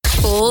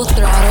Full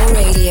Throttle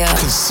Radio.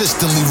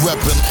 Consistently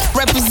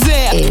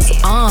Represent is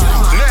on.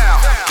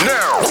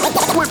 Now,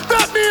 with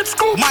Fatman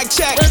Scoop, Mic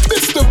check, and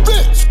Mr.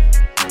 Vince.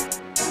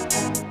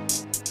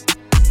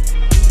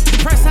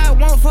 Press I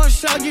want for a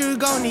show, you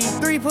gon' need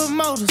 3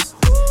 promoters.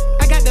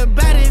 I got the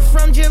body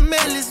from Jim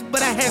Ellis,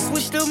 but I had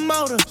switched the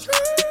motor.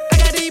 I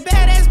got these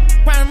badass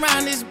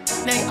round this,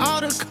 they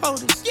all the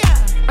coders. Yeah.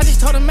 I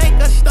just told her make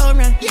a store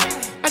run. Yeah.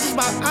 I just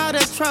bought all the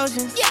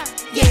Trojans. Yeah.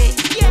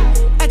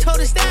 I told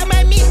her style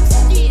my mix.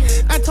 Yeah.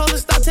 I told her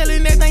stop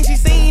telling everything she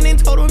seen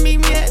and told her meet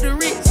me at the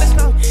Ritz. Let's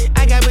go.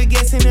 I got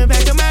baguettes in the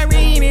back of my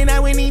ring and I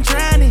went in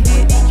trying to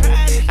hit.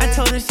 I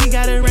told her she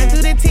gotta run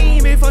through the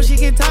team before she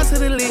can talk to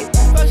the lit.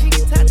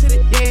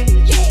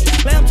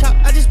 Lamb chop,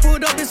 I just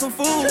pulled up in some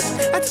food.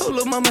 I told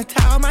her mama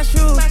tie all my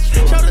shoes.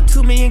 Showed her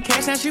 2 million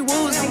cash, now she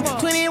woozing.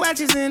 20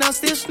 watches and I'm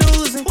still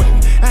snoozing.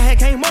 I had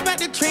came up out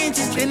the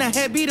trenches, then I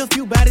had beat a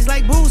few bodies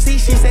like Boosie.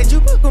 She said you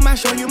book on my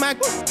show, you my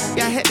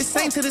yeah, I had to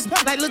sing to this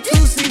like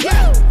Latusi.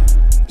 Yeah.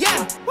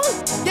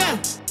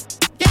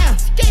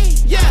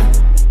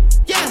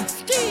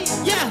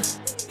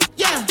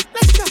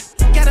 Let's go.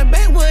 Got a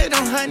backwood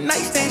on her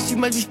nightstand, she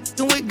must be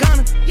f***ing with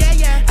Ghana.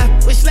 Yeah.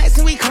 I with slacks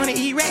and we gonna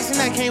eat rats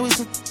and I came with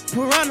some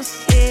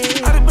piranhas.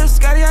 Yeah. Out of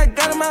Biscotti, I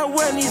got in my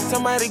way, need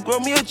somebody grow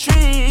me a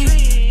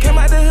tree. Came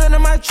out the hood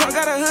in my trunk,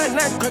 got a hood,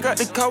 now crack out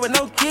the car with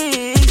no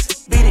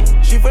keys. Beat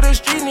it, she for the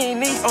street,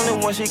 need.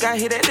 Only one she got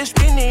hit at the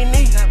spin,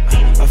 need.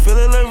 I feel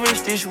a little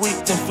rich this week,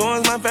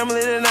 influence my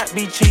family to not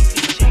be cheap.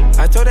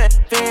 I told that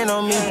fan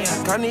on me,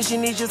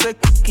 Carnation needs just a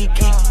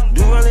kiki.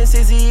 Do rollin'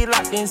 sissy,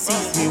 locked in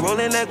seats. Me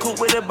rollin' that coupe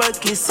with a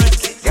bucket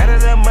seat. Got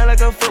it up mud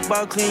like a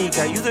football clique.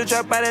 I used to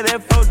drop out of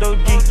that photo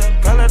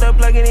geek. Call it up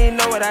plug and he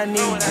know what I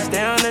need.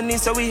 Stay on the knee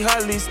so we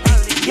hardly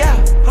speak. Yeah,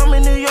 I'm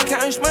in New York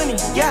counting money.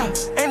 Yeah,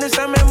 ain't the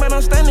same man but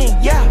I'm stunning.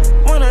 Yeah,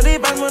 one of these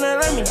boys wanna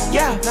love me.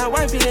 Yeah, now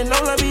wife feeling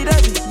no love be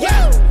dubby.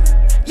 Yeah.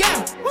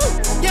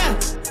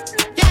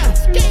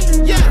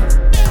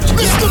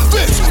 Mr.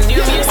 Vince,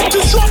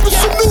 just dropping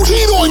some new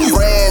heat on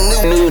you.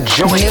 brand new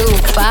joint. New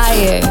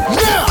fire.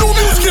 Now, new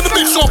music in the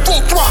mix on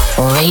Full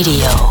Throttle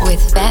Radio.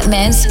 With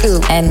Fatman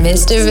Scoop and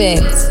Mr.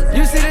 Vince.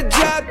 You see the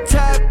drop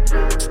top,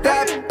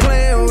 stop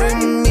playing with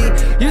me.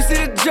 You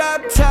see the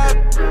drop top,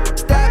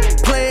 stop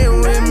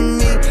playing with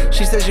me.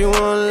 She says you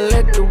wanna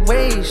let the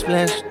waves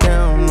splash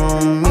down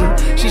on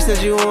me. She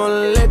says you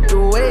wanna let the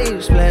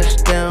waves splash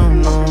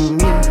down on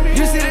me.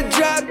 You see the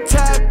drop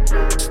top,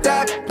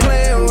 stop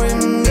playing with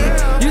me.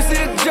 You see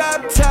the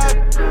drop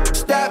top,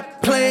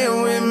 stop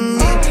playing with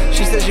me.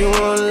 She says you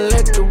wanna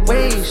let the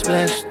waves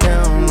splash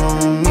down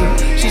on me.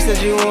 She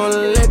says you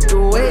wanna let the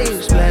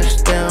waves splash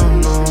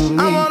down on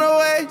me. I'm on the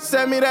way,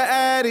 send me the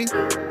Addy.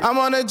 I'm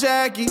on a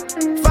Jackie.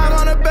 5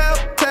 on the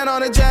belt, 10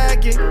 on the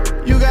jacket.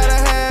 You gotta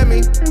have me.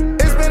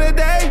 It's been a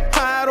day,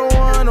 I don't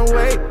wanna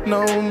wait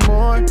no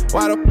more.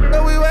 Why the f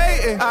are we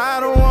waiting? I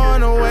don't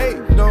wanna wait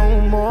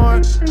no more.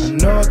 I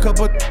know a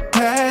couple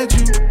had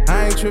you.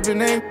 I ain't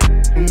tripping, ain't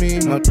me.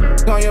 My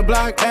on your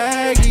block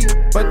Aggie,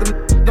 but the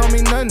don't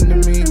mean nothing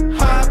to me.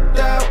 Hopped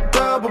out,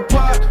 double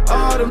park,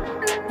 all them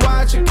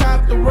watching,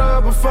 cop the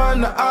rubber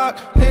from the arc.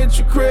 Hit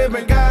your crib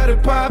and got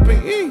it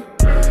popping.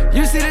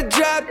 You see the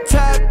drop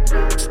top,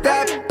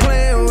 stop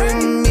playing with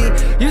me.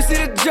 You see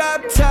the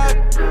drop top,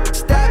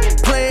 stop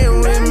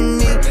playing with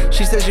me.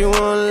 She says you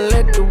wanna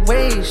let the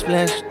waves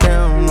splash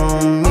down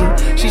on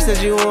me. She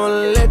says you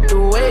wanna let the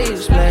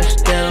waves splash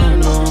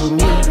down on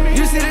me.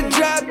 You see the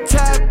drop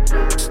top,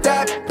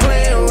 stop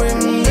playing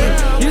with me.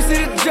 You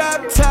see the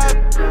drop top,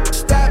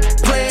 stop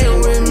playing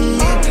with me.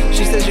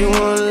 She says you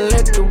wanna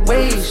let the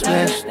waves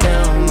splash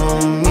down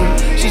on me.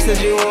 She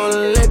says you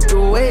wanna let the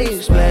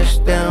waves splash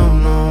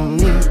down on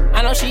me.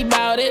 I know she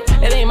bout it.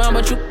 It ain't mine,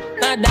 but you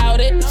I doubt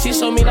it. She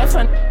showed me that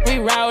fun,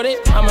 reroute it.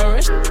 I'm a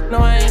rich, no,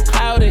 I ain't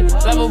clouded.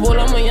 Lovable,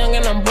 I'm a young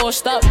and I'm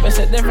bossed up. It's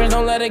a difference,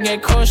 don't let it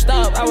get crushed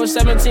up. I was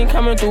 17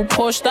 coming through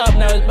pushed up.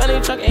 Now it's money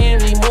truck,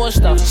 AMV, more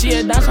stuff. She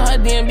a dancer, her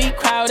DMB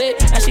crowded.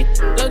 And she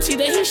look, see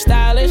that he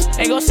stylish.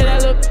 Ain't gon' say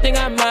that look, think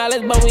I'm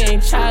mileage, but we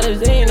ain't childish.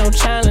 There ain't no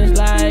challenge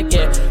like,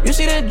 yeah. You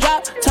see the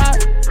drop top,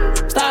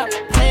 stop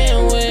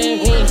playing with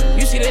me.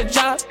 You see the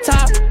drop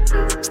top,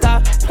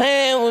 stop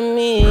playing with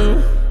me.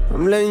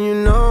 I'm letting you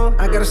know,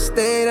 I gotta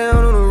stay down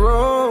on the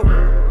road.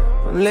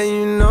 I'm letting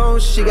you know,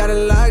 she got it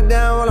locked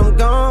down while I'm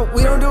gone.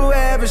 We don't do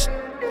average.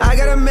 I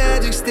got a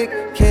magic stick,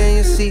 can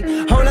you see?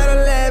 Whole lot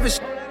of lavish,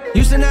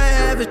 used to not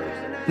have it.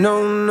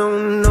 No.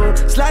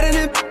 Sliding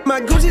in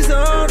my Gucci's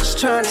on, just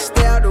trying to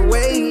stay out the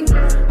way.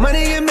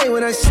 Money get made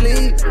when I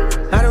sleep.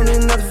 I don't do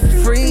nothing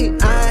for free.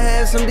 I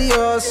had some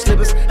Dior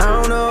slippers. I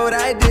don't know what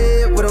I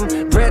did with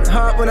them. Bret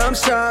Hart when I'm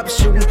sharp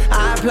shooting.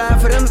 I apply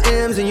for them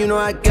M's and you know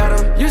I got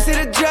them. You see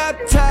the drop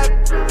top,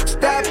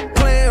 stop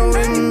playing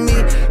with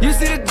me. You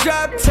see the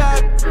drop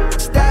top,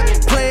 stop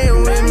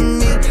playing with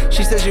me.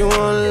 She says you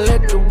wanna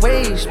let the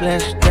waves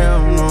splash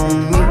down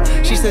on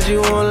me. She says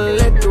you wanna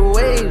let the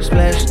waves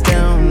splash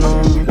down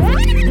on me.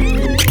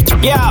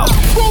 Yo,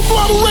 Full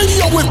Throttle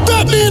Radio with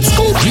Fatman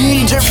Scoop,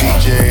 DJ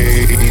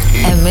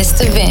And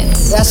Mr.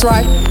 Vince. That's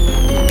right.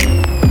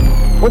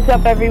 What's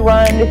up,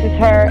 everyone? This is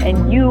her,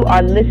 and you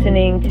are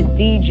listening to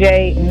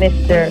DJ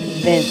Mr.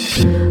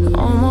 Vince.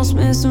 Almost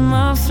missing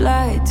my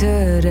flight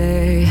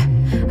today.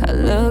 I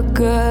look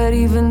good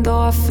even though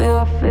I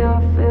feel.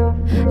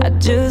 I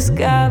just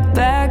got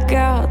back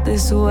out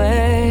this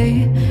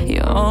way.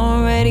 You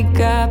already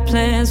got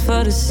plans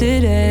for the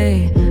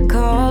city.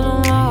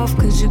 Call them off,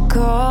 cause you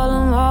call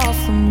them off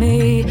for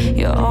me.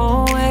 You're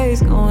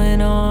always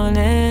going on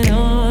and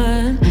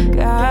on.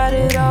 Got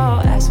it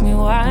all, ask me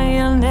why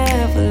I'll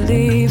never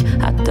leave.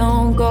 I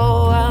don't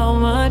go out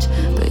much,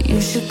 but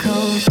you should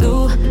come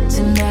through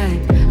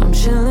tonight. I'm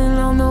chilling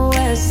on the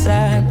west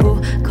side,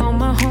 boo. Call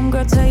my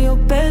homegirl, tell your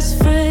best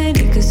friend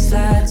he could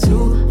slide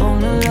too. On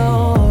the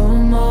low,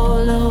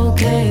 remote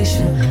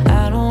location.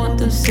 I don't want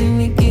them to see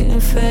me getting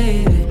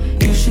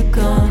faded. You should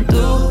come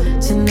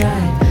through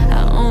tonight.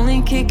 I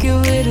only kick it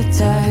with a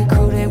tight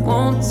crew. They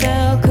won't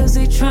tell, cause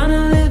they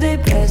tryna live their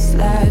best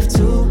life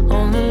too.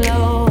 On the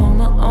low, on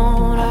my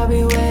own, I'll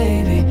be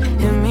waiting.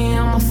 Hit me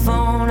on my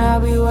phone, I'll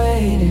be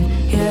waiting.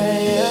 Yeah,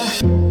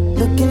 yeah.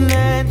 Looking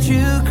at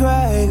you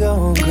cry,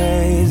 going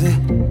crazy.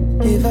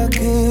 If I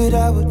could,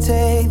 I would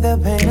take the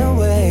pain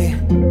away.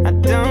 I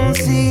don't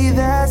see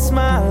that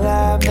smile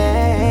I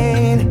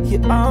made.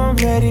 You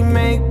already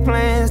make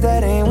plans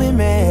that ain't with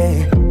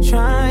me.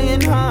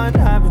 Trying hard,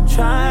 I've been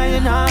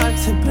trying hard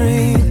to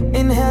breathe.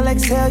 Inhale,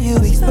 exhale, you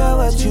expel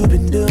what you've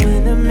been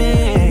doing to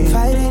me.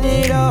 Fighting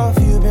it off,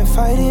 you've been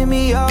fighting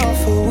me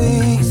off for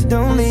weeks.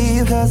 Don't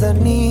leave, cause I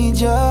need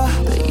you.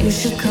 But you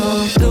should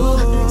come through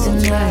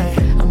tonight.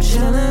 I'm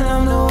chillin'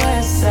 on the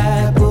west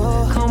side,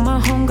 boo. Call my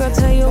homegirl,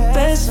 tell your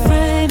best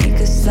friend he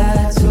could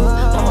slide too.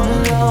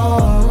 On the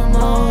low,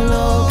 remote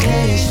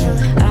location.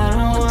 I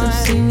don't want them to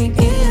see me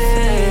getting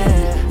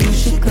faded. You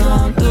should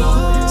come through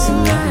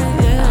tonight.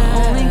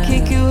 I only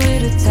kick you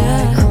with a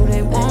tight crew.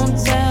 They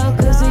won't tell,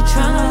 cause they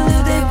tryna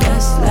live their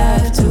best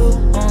life too.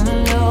 On the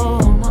low,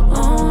 on my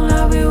own,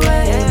 I'll be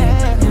waiting.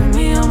 Hit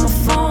me on my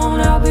phone,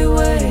 I'll be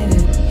waiting.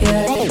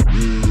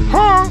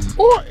 Yeah.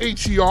 Or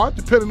HER,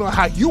 depending on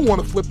how you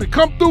want to flip it.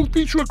 Come through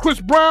featuring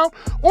Chris Brown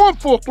on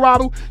Full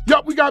Throttle.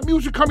 Yup, we got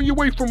music coming your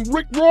way from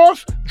Rick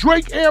Ross,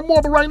 Drake, and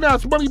more. But right now,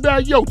 it's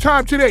Moneybagg Yo.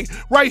 Time today,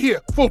 right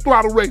here, Full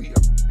Throttle Radio.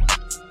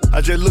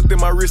 I just looked at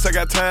my wrist, I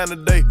got time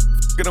today.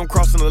 F*** it, I'm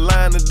crossing the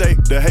line today.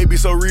 The hate be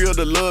so real,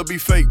 the love be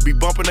fake. Be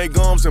bumping they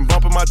gums and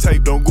bumping my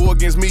tape. Don't go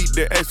against me,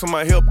 they ask for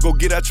my help. Go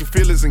get out your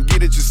feelings and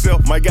get it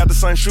yourself. Might got the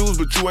same shoes,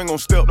 but you ain't gon'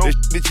 step. Nope.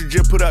 That you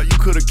just put out, you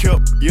could've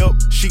kept. Yup,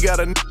 she got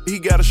a he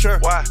got a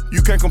shirt. Why?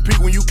 You can't compete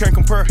when you can't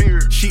compare.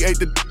 Period. She ate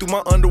the through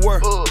my underwear.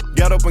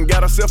 Got up and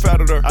got herself out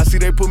of there. I see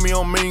they put me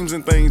on memes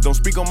and things. Don't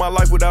speak on my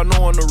life without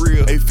knowing the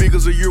real. 8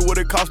 figures a year, what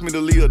it cost me to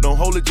live. Don't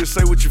hold it, just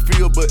say what you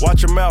feel. But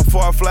watch your mouth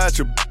before I fly at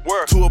your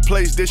word. To a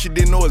place that she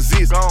didn't know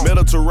exists.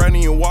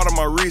 Mediterranean water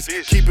my wrist.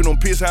 Keeping them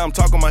pissed how I'm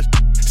talking my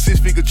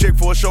 6-figure check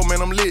for a show,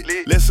 man, I'm lit.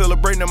 Let's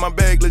celebrate, now my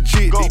bag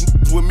legit.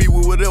 These with me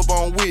with whatever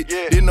I'm with.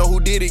 Didn't know who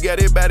did it, got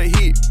everybody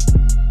hit.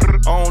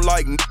 I don't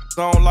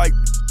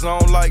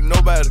like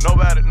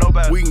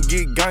nobody. We can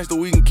get gangster,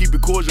 we can keep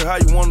it cordial. How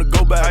you wanna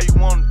go back? How you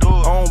wanna do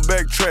it? I don't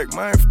backtrack,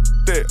 man.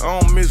 That. I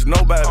don't miss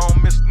nobody. I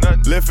don't miss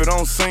nothing. Left it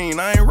on scene,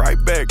 I ain't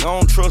right back. I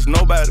don't trust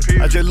nobody.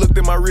 Period. I just looked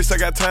at my wrist, I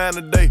got time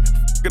today.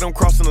 F*** it, I'm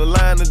crossing the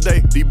line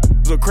today. These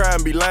will cry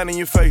and be lying in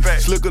your face.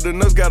 Fact. Slicker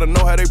than us, gotta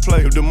know how they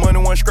play. If the money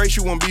wasn't straight,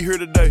 you wouldn't be here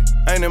today.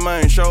 Ain't in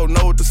mine, sure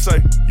know what to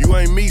say. You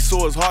ain't me,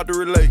 so it's hard to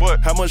relate.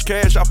 What? How much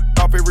cash I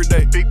off every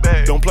day? Big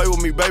bag. Don't play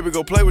with me, baby,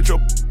 go play with your.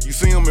 You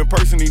see him in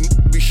person, he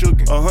be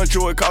shookin'.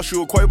 $100, it cost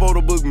you a Quavo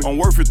to book me. I'm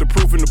worth it, the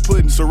proof in the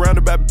pudding.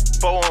 Surrounded by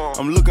forearms.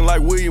 I'm looking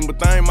like William, but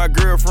they ain't my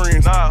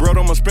girlfriends. Nah. Bro,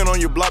 I'ma spin on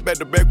your block back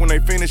to back when they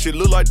finish. It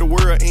look like the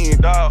world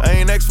end. Dog. I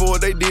ain't asked for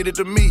it, they did it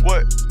to me.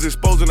 What?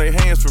 Exposing their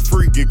hands for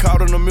free. Get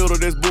caught in the middle,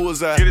 that's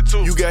bullseye. Get it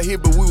too. You got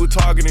hit, but we were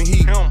targeting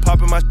heat.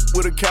 Popping my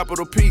with a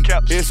capital P.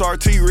 Caps.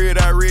 SRT, red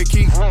eye, red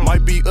key.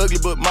 Might be ugly,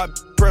 but my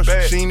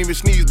pressure. She ain't even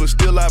sneeze, but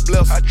still I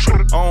bless her. I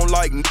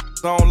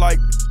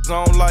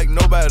don't like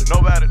nobody.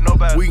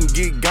 We can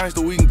get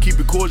gangster, we can keep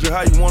it cordial.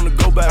 How you wanna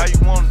go back? How you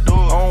wanna do it?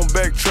 I don't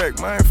backtrack,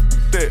 man. F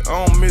that.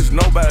 I don't miss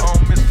nobody. I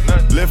don't miss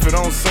nothing. Left it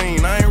on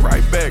scene, I ain't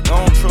right back.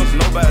 I don't trust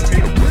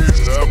nobody.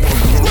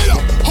 Wait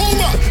up, hold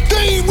up,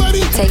 they ain't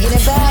ready. Taking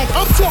it back.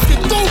 I'm talking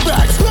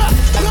throwbacks.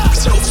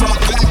 So far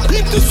back.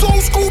 Keep this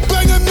old school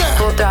banger now.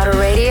 Full Throttle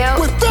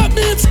Radio with Fat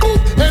Man Scoop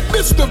and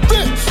Mr.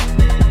 Vince.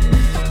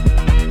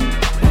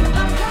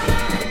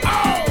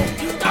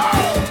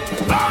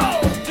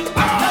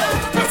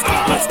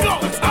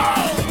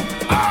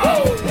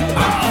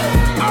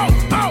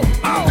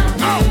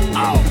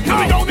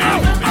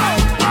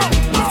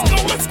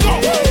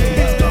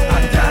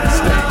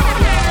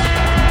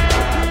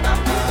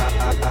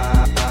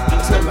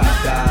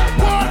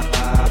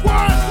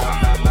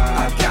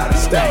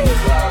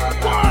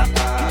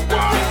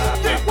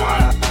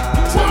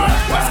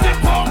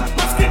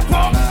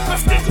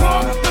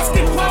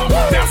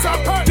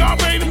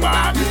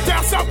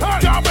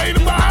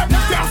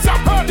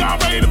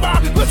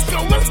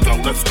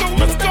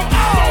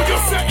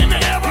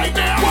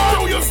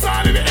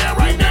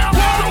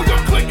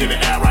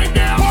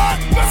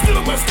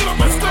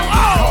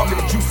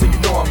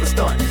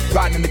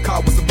 Riding in the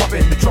car with some bump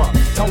in the trunk.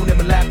 Tone him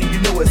and laugh and you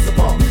know it's a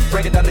pump.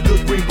 Breaking down the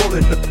good green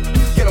rolling the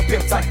get up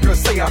pimp tight, girl,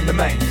 say I'm the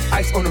main.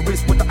 Ice on the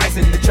wrist with the ice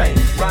in the chain.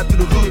 Ride through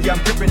the hood, yeah,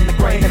 I'm dripping the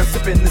grain. And I'm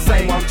sipping the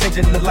same while I'm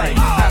changing the lane.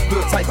 I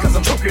feel tight cause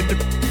I'm choking the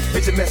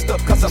bitch and messed up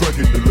cause I'm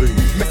drinking the lean.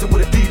 Messing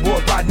with a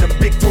D-boy, riding them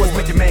big toys.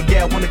 Make your man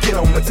gal wanna get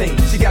on my team.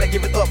 She gotta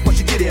give it up when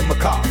she get in my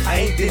car.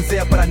 I ain't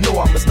Denzel, but I know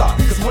I'm a star.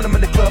 Cause when I'm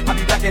in the club, I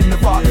be back in the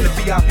bar. In the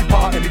VIP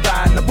bar, and be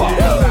buying the bar.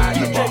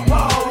 DJ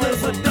Paul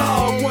is a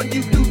dog, one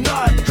you do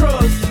not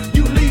trust.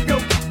 You leave your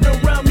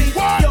around me,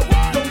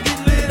 your don't get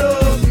lit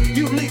up.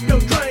 You leave your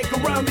drink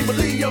around me, but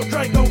leave your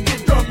drink gon'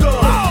 get drunk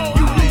up.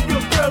 You leave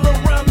your girl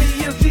around me,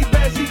 if she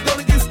bad, she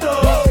gonna get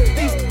stuck.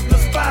 These the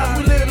spies,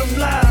 we let them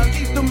lie,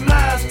 keep them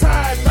lies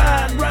tied,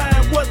 fine,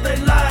 rhyme what they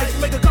like.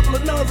 Make a couple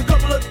of nuns, a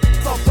couple of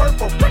all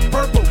purple,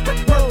 purple,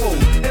 purple,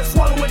 and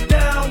swallow it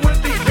down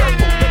with the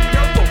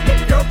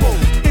purple.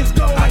 It's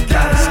going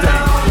down.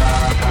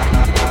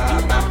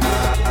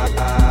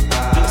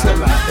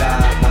 Till I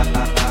die,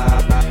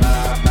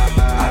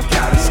 I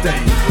gotta stay.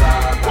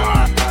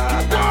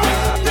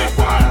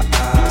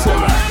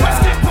 Till I die. Let's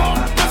get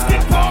pumped, let's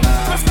get pumped,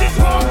 let's get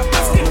pumped,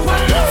 let's get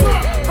pumped.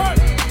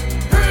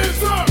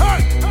 Hands up,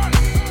 hands up,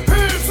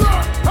 hands up, hands up,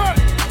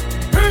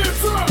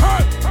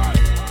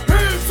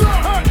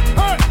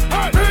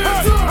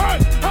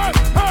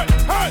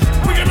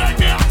 bring it back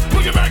now,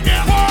 bring it back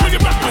now, bring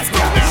it back, let's go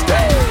now.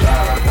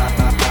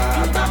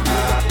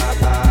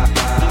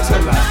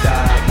 Till I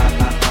die,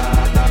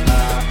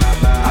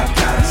 I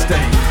gotta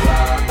stay.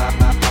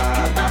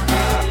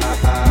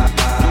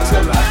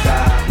 Till I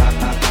die.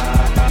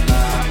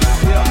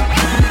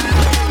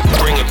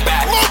 Bring it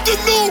back. Love the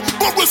new,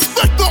 but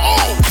respect the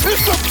old.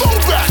 It's a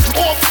throwback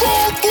on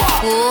Full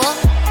Throttle. Full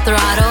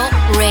Throttle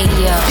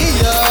Radio.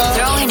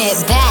 Throwing it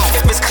back.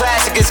 If it's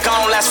classic, it's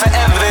gonna last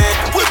forever.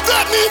 With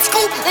that means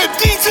Scoop and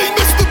DJ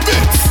Mr.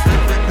 Vince.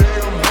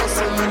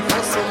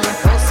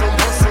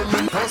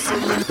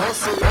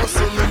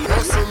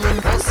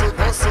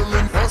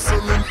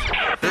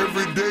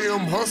 Every day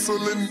I'm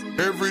hustling,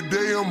 every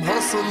day I'm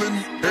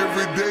hustling,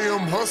 every day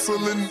I'm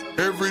hustling,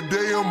 every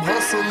day I'm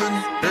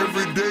hustling,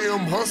 every day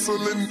I'm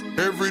hustling,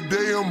 every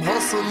day I'm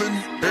hustling,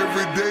 every day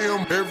I'm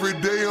hustling,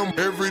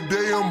 every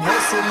day I'm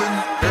hustling,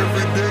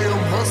 every day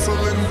I'm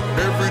hustling,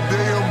 every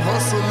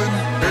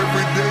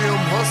day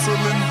I'm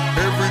hustling,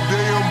 every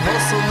day I'm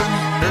hustling,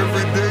 every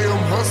day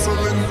I'm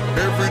hustling,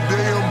 every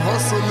day I'm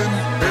hustling,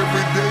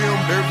 every day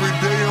I'm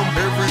hustling,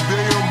 every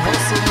day I'm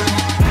hustling.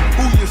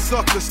 Who you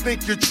suckers think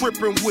you're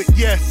tripping with?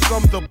 Yes,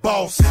 I'm the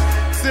boss.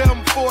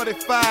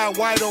 745,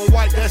 white on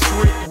white, that's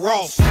Rick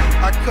Ross.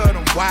 I cut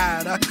them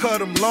wide, I cut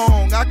them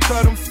long, I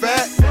cut them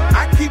fat.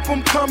 I keep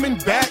them coming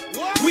back,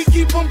 we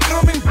keep them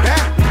coming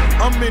back.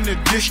 I'm in the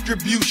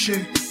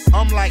distribution,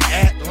 I'm like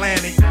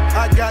Atlantic.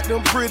 I got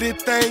them pretty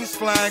things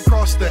flying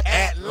across the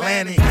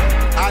Atlantic.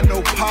 I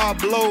know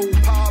Pablo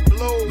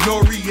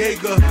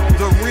Noriega,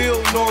 the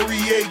real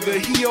Noriega.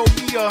 He owe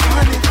me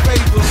 100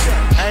 favors.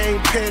 I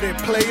ain't petty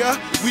player,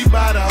 we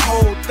buy the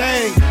whole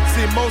thing.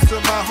 See, most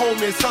of my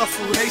homies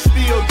hustle, they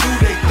still do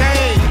their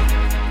thing.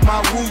 My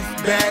roof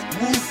back,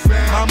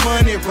 my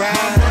money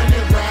ride.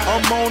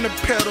 I'm on the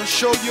pedal,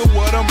 show you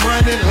what I'm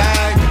running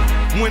like.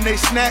 When they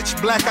snatch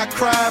black, I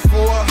cry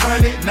for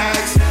 100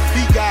 nights.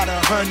 He got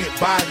 100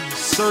 bodies,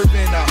 serving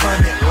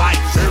 100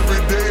 lives.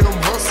 Every day I'm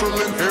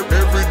hustling,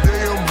 every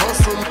day I'm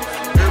hustling,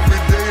 every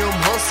day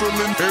I'm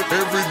hustling,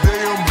 every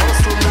day I'm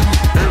hustling,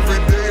 every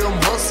day I'm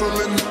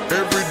hustling,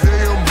 every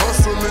day I'm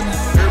hustling,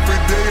 every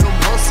day I'm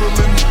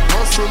hustling,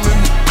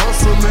 hustling,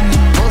 hustling,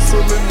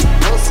 hustling,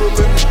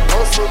 hustling,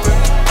 hustling,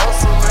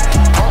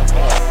 hustling.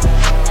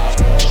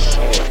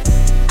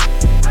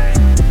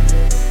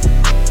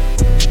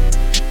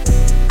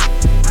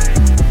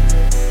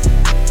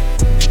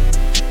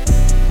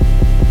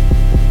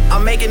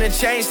 I'm making a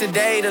change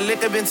today. The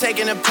liquor been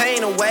taking the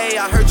pain away.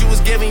 I heard you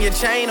was giving your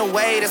chain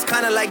away. That's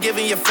kinda like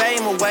giving your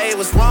fame away.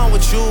 What's wrong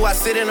with you? I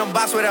sit in a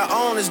box where the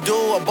owners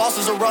do. A boss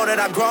is a role that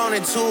I've grown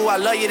into. I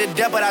love you to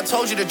death, but I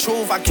told you the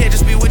truth. I can't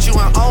just be with you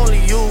and only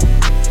you.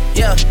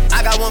 Yeah,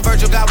 I got one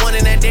Virgil, got one,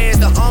 and that day is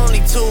the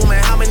only two,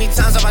 man. How many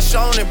times have I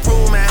shown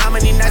improvement? How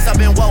many nights I've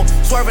been woke,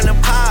 swerving the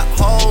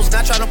potholes,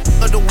 not trying to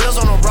put the wheels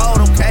on the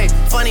road, okay?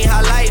 Funny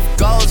how life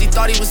goes, he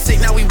thought he was sick,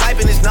 now we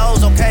wiping his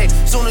nose, okay?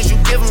 Soon as you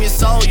give him your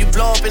soul, you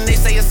blow up and they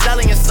say you're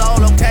selling your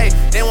soul, okay?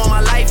 They want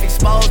my life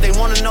exposed, they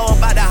wanna know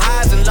about the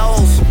highs and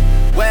lows.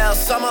 Well,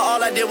 summer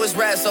all I did was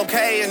rest,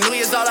 okay? And New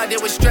Year's all I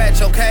did was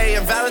stretch, okay?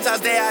 And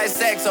Valentine's Day I had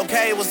sex,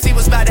 okay? We'll see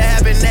what's about to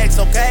happen next,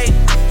 okay?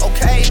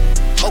 Okay,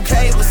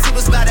 okay, we'll see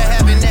what's about to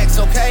happen next,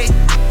 okay?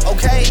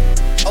 Okay,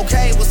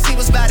 okay, we'll see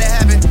what's about to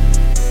happen.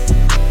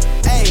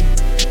 Hey,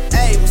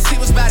 hey, we'll see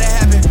what's about to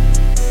happen.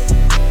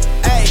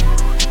 Hey,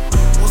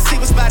 we'll see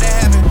what's about to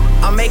happen.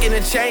 I'm making a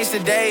change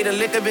today. The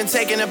liquor been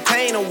taking the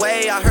pain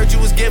away. I heard you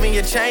was giving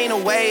your chain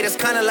away. That's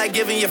kinda like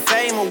giving your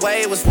fame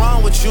away. What's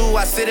wrong with you?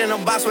 I sit in a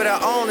box where the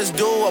owners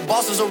do. A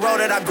boss is a role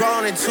that I've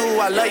grown into.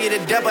 I love you to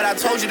death, but I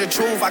told you the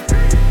truth.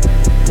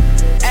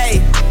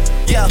 Hey,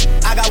 Yeah,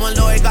 I got one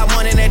Lloyd, got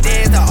one in that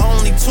day, it's the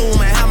only two,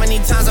 man. How many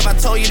times have I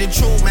told you the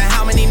truth, man?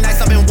 How many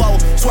nights I've been woe,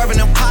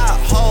 swerving them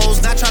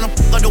potholes, not trying to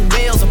fuck up the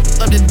wheels, or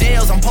fuck up the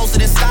deals. I'm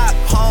posted in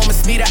Stockholm,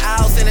 it's me, the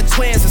Owls, and the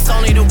Twins, it's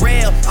only the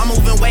real. I'm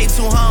moving way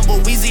too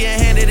humble, Weezy and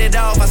handed it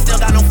off, I still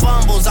got no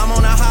fumbles. I'm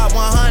on a hot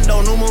 100,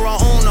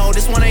 numero uno,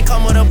 this one ain't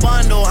come with a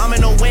bundle. I'm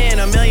in the win,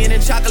 $1 million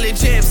in chocolate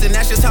chips, and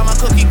that's just how my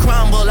cookie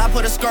crumble. I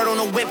put a skirt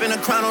on a whip and a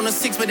crown on a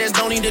 6, but there's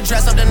no need to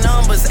dress up the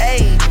numbers,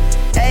 ayy,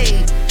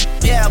 ayy.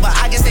 Yeah, but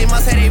I guess they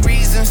must have their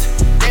reasons.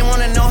 They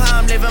wanna know how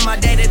I'm living my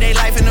day-to-day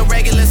life in the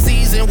regular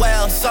season.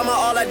 Well, summer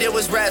all I did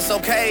was rest,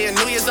 okay? And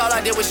New Year's all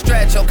I did was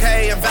stretch,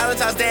 okay? And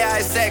Valentine's Day I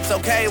had sex,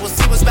 okay? We'll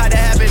see what's about to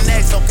happen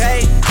next,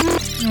 okay?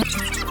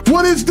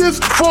 What is this?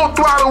 Full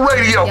Throttle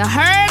Radio. You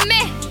heard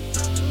me?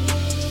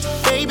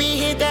 Baby,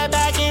 hit that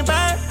back and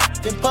burn,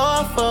 then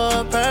pour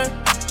for a purr.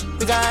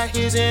 We got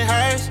his and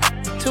hers,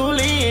 Thule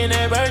in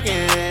that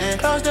Birkin.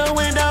 Close the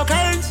window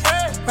curtains,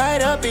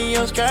 right up in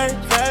your skirt.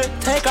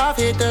 Take off,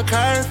 hit the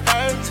curve,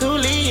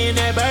 Thule in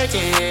that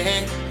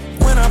Birkin.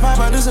 When I pop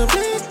out, this a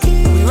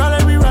blicky. We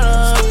roll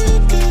up,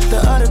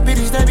 the other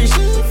bitches that be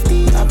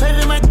shifty. I pay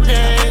for my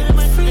day,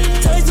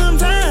 take some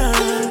time.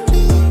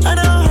 I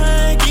don't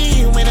hug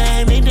you when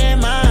I make that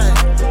mind.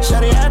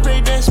 Shawty, I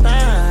break that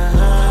spine.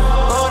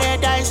 Roll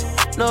that dice,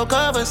 no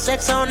cover,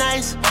 sex on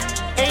ice.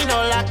 Ain't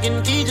no lock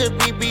and key, just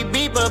beep, beep,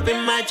 beep up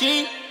in my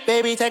Jeep.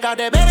 Baby, take out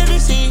that better to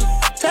see.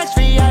 Text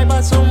me, I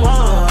bought some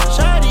one.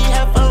 Shawty,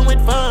 have fun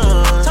with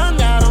fun.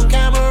 Tongue out on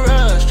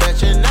camera,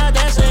 stretching out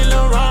that Saint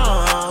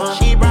Laurent.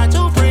 She brought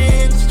 2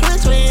 friends,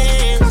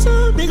 twins. That's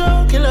a big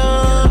old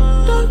killer.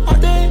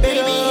 Baby,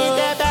 hit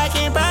that back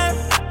and burn,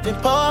 then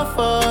pour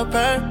for a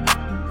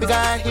purr. We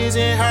got his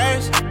and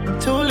hers,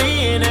 Thule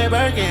in that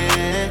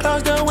Birkin.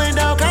 Close the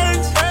window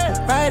curtains,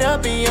 right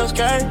up in your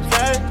skirt.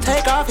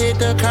 Take off, hit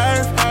the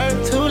curve,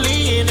 Thule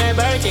in that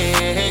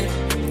Birkin.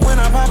 When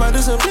I pop out,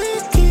 this a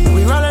blicky.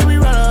 We roll up,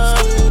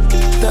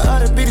 the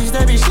other bitches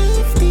that be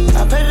shifty.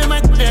 I pay for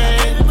my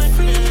day,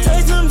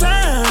 take some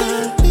time.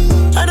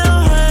 I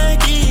don't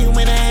hug you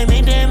when I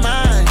make that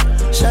mind.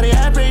 Shawty,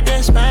 I break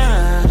that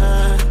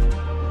spine.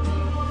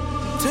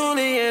 Thule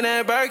in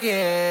that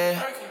Birkin.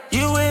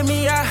 You and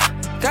me, I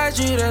got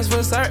you, that's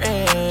for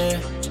certain.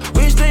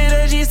 We straight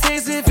at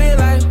G6, it feel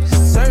like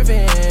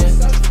surfing.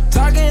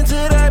 Talking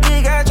to that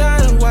big guy,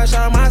 trying to wash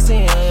out my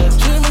sins.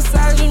 She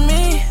massaging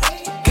me,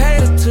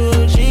 cater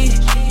to a G.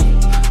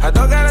 I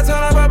don't gotta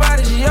turn up her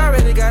body, she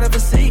already got a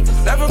physique.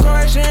 Left from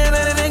Croatia and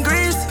landed in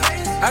Greece.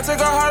 I took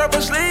her heart up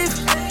her sleeve.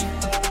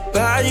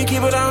 But how you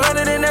keep it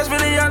 100, and that's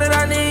really all that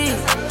I need.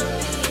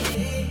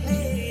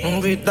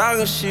 Big dog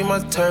and she my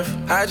turf.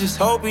 I just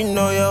hope you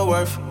know your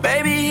worth.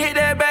 Baby, hit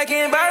that back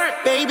and burn.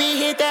 Baby,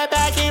 hit that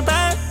back and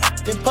burn.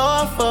 Then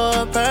pour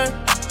for a purr.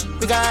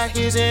 We got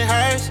his and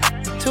hers,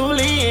 Thule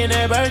in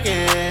that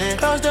Birkin.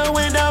 Close the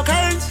window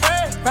curtains,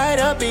 right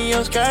up in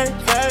your skirt.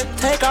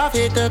 Take off,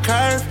 hit the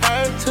curve,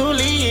 Thule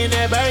in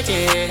that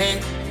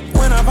Birkin.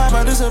 When I pop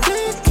out, this a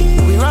blicky.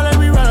 We roll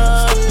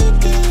up,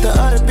 the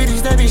other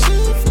bitches that be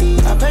shifty.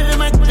 I pay for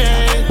my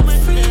day,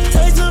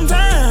 take some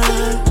time.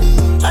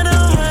 I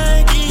don't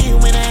hug you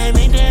when I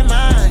make that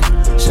mind.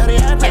 Shawty,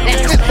 I break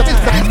that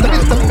spine.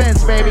 It's the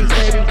fence, baby.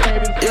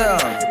 Yeah,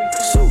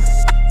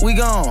 we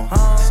gone.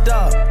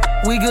 Stop.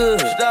 We good.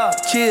 Stop.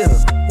 Chill.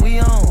 We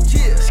on.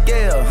 Chill.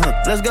 Scale.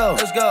 Let's go.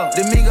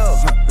 Domingo.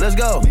 Let's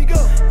go.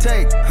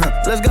 Take.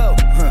 Let's go.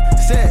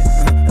 Set.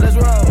 Let's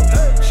roll.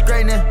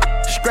 Straightening.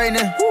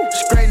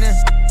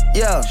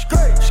 Yeah.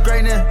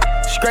 Straightening.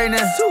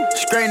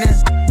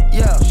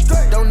 Yeah.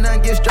 Don't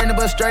nothing get strained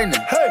but straightening.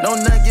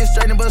 Don't nothing get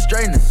strained but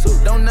straightening.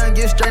 Don't nothing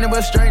get strained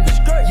but straightening.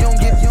 You don't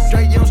get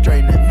straight, you don't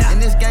straighten it. In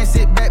this game,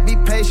 sit back, be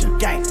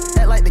patient.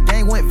 Act like the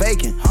game went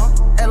vacant.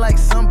 Act like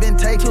some been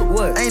taken.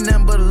 What? Ain't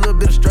nothing but a little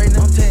bit of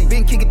straightening.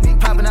 Been kicking, been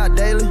popping out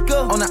daily.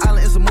 On the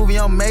island, it's a movie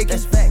I'm making.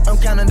 I'm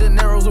counting the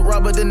Neros with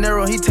Robert De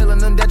Niro. He telling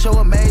them that you're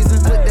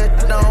amazing. Put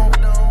that on.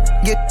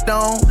 Get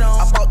on.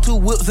 I bought 2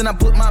 whips and I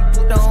put my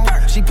boot on.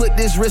 She put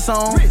this wrist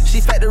on. She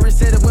factory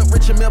said it went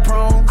rich and meal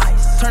prone.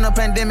 Turn a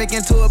pandemic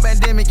into a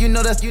pandemic. You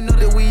know that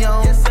we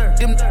on. Yes, sir.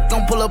 Them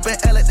gon' pull up and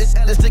L at this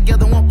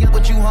together. Won't get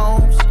with you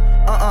homes.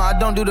 I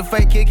don't do the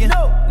fake kicking.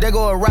 No. There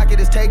go a rocket,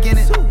 it's taking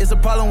it. It's a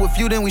problem with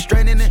you, then we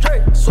straightening it.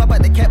 Swap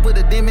out the cap, put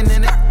a demon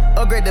in it.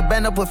 Upgrade the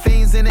band up, put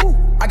fiends in it.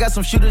 I got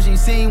some shooters you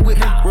ain't seen with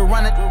me. We're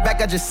running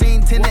back, I just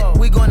seen tenant.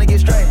 We gonna get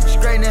straightening.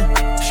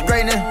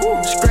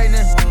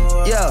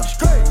 Yeah.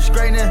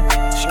 Straightening.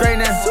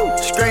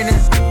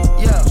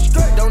 Yeah.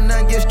 Don't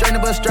nothing get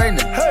strained but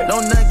straightening.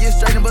 Don't nothing get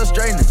strained but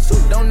straightening.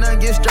 Don't nothing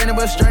get strained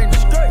but straightening.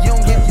 You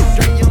don't get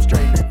straight, you don't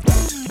straighten it.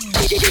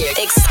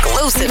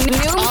 Exclusive.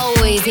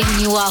 Always hitting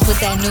you off with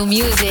that new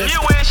music.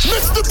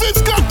 Mr.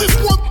 Vince got this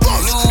one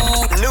first.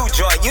 New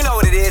joint, you know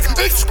what it is.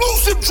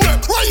 Exclusive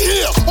drip right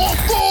here on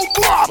Full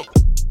Throttle.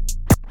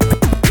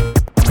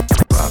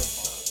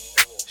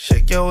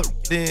 Shake your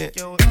then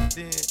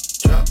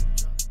drop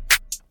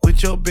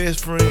with your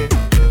best friend.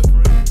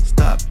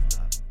 Stop it.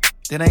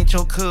 That ain't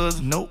your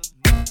cousin, nope.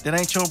 That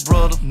ain't your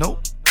brother,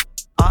 nope.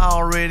 I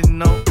already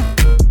know.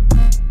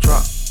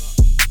 Drop.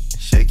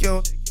 Shake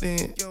your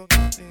then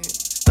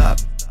stop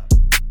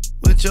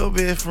with your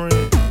best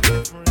friend.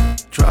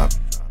 Drop.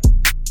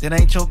 That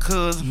ain't your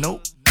cousin,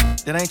 nope.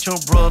 That ain't your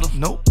brother,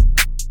 nope.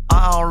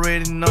 I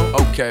already know.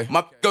 Okay,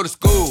 my go to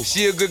school.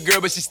 She a good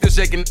girl, but she still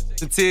shaking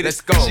the titties.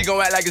 Let's go. She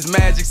gon' act like it's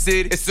Magic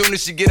City. As soon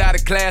as she get out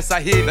of class, I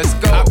hit. Let's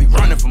go. I be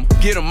running from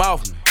her. Get 'em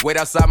off me. Wait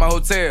outside my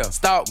hotel.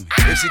 Stalk me.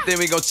 If she think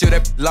we gon' chill,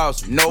 that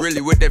lost me. No,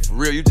 really with that for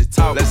real. You just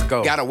talk. Let's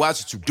go. Gotta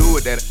watch what you do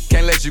with that.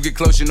 Can't let you get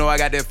close. You know I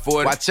got that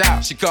 40. Watch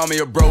out. She call me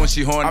a bro when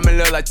she horny. I'm in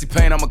love like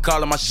T-Pain. I'ma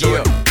call her my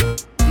shorty.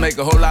 Make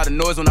a whole lot of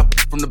noise when I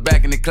from the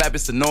back and they clap.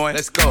 It's annoying.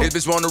 Let's go. This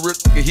bitch wanna rip,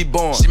 he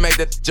born. She made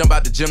that jump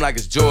out the gym like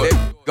it's Jordan.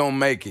 That gon'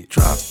 make it.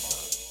 Drop.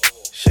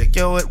 Shake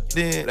your head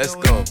then. Let's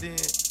go.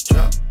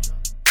 Drop.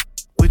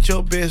 With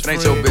your best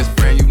friend. That ain't your best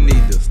friend, you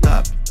need to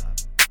stop.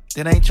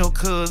 That ain't your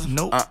cousin,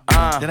 nope.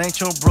 That ain't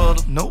your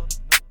brother, nope.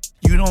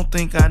 You don't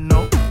think I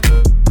know.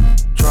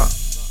 Drop.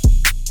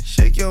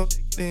 Shake your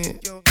then.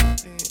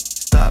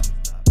 Stop.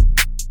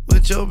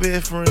 With your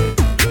best friend.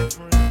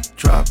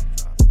 Drop.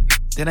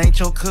 That ain't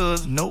your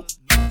cousin, nope.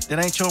 That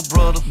ain't your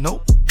brother,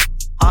 nope.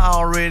 I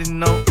already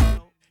know.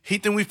 He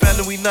think we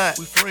family, we not.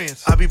 We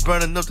friends. I be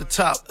burning up the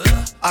top.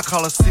 I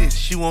call her sis.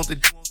 She want the.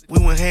 We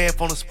went half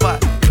on the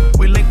spot.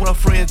 We link with our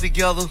friends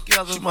together.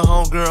 She my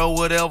homegirl,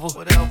 whatever.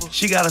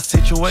 She got a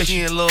situation.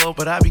 She in love,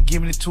 but I be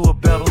giving it to her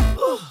better.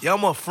 Yeah,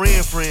 I'm a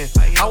friend.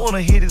 I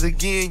wanna hit it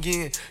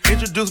again.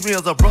 Introduce me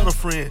as a brother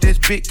friend. This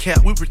big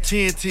cap, we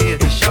pretend 10.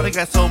 And Shawty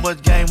got so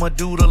much game, I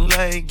do the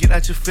lane. Get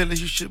out your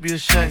feelings, you should be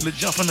ashamed. Let's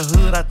jump in the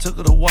hood, I took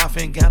her to wife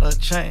and got her a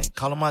chain.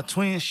 Call her my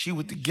twin, she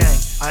with the gang.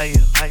 I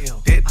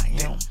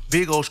am.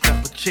 Big old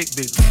scrap of chick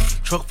big.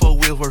 Truck 4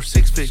 wheels worth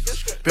 6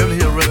 figures. Beverly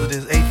Hill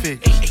residence 8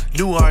 figures.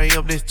 New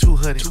RM, that's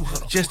 200.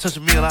 Just touch a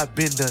meal, I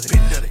been done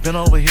it. Been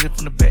over, hit it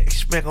from the back.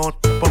 Smack on,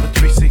 bump it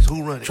 3-6,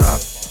 who run it? Drop.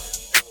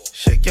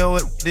 Shake your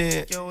head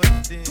then.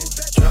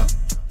 Drop.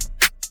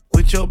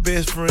 With your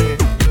best friend.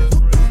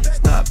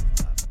 Stop.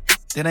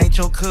 That ain't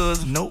your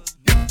cousin, nope.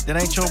 That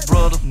ain't your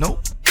brother,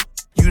 nope.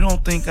 You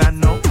don't think I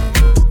know.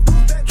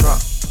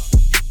 Drop.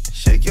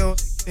 Shake your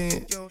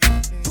head then.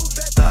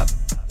 Stop.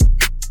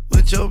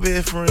 With your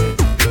best friend.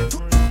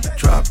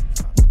 Drop.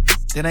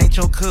 That ain't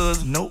your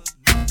cousin, nope.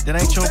 That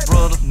ain't your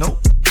brother, nope.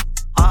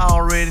 I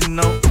already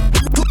know.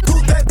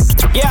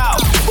 Yo,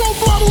 Full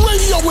Throttle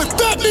Radio with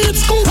Batman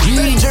Scoop,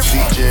 DJ,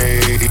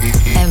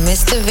 and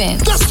Mr.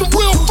 Vince. That's the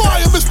real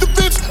fire, Mr.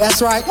 Vince.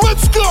 That's right.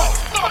 Let's go.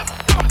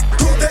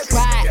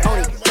 Ride on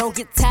it, don't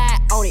get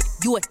tired on it.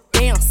 You a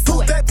damn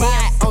suit.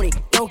 Ride on it,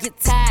 don't get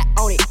tired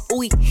on it.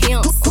 Ooh,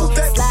 him.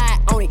 Slide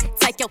on it,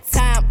 take your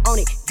time on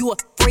it. You a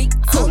freak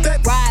too.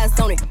 Rise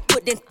on it,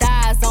 put them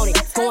thighs on it.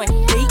 Going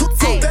deep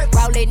too.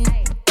 Rollin'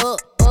 up,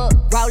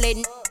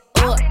 rollin'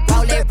 up,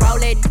 rollin'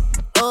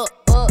 up,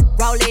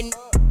 rollin'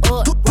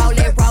 up,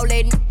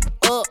 rollin'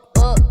 up,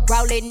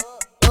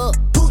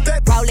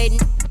 rollin'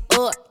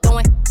 up,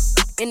 going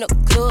in the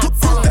club.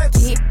 Tell 'em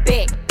get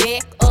back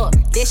up.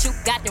 This you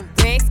got them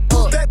racks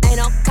up. Ain't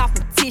no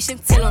competition.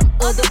 Tell 'em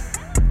other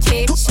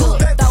catch up.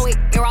 Throw it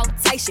in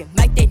rotation.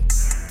 Make that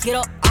get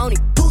up on it.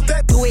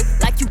 Do it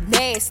like you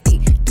nasty.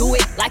 Do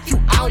it like you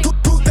on it.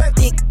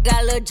 Dick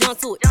got a little jump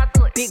to it.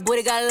 Big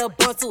booty got a little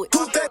bump to it.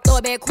 Throw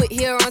it back quick,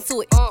 here run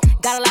to it.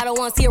 Got a lot of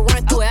ones here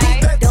run through it.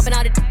 Ay. Dumping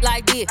out it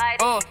like this.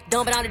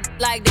 Dumping out it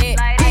like that.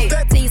 Ay.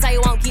 Tease how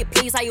you want, get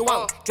please how you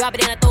want. Drop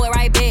it in and throw it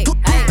right back.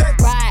 Ay.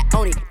 Ride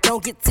on it,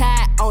 don't get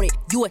tired on it.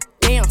 You a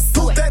damn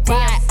suit.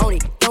 Ride on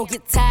it, don't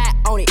get tired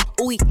on it.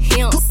 Ooh,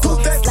 him.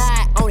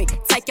 Slide on it,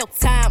 take your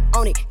time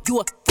on it. You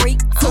a freak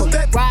too.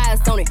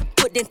 Rise on it,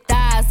 put them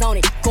thighs on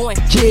it. Going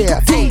yeah,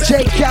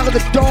 DJ Khaled, the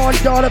Dawn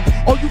daughter.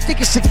 Oh, you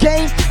think it's a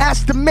game?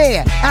 Ask the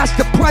mayor, ask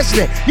the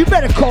president. You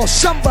better call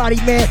somebody,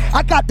 man.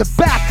 I got the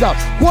backup.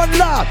 One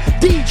love,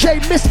 DJ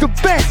Mr.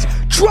 Vince.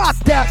 Drop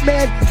that,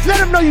 man. Let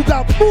them know you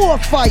got more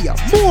fire,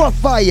 more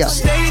fire.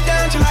 Stayed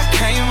down till I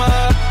came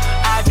up.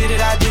 I did it.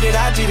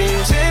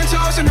 10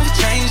 toes and never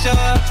changed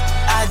up.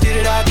 I did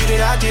it.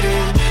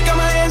 Got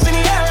my hands in the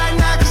air right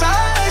now, cause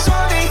I just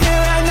wanna be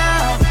here right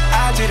now.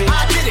 I did it.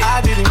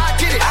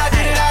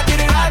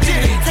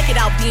 Take it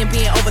out,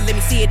 being over, let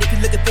me see it. If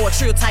you're looking for a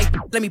trill type,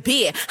 let me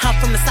be it. I'm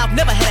from the south,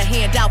 never had a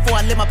handout. Before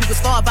I let my people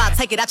starve, I'll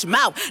take it out your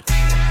mouth.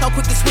 So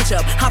quick to switch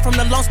up. I'm from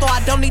the Lone Star, I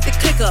don't need to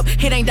click up.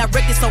 It ain't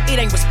directed, so it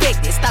ain't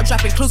respected. Stop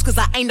dropping clues, cause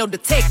I ain't no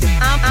detective.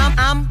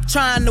 I'm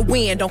trying to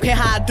win. Don't care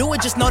how I do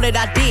it, just know that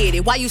I did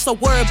it. Why you so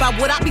worried about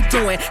what I be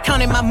doing?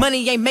 Counting my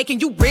money ain't making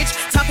you rich.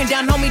 Talking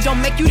down on me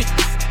don't make you the.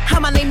 How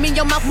my name in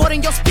your mouth more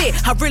than your spit.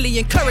 I really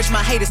encourage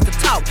my haters to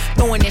talk.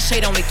 Throwing that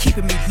shade on me,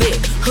 keeping me lit.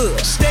 Hood.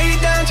 Stayed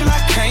down till I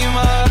came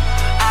up.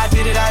 I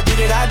did it.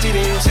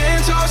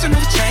 10 toes and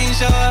never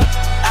changed up.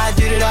 I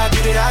did it. Got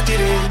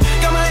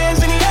my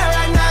hands in the air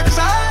right now, cause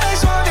I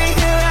just wanna be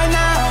here right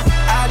now.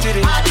 I did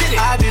it.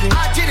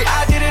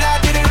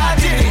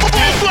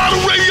 Full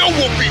Throttle Radio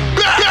will be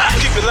back.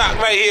 Keep it locked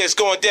right here, it's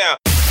going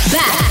down.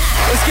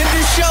 Let's get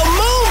this show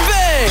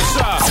moving.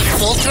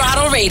 Full Full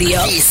Throttle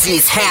Radio. This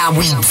is how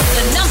we The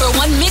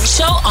 #1 mix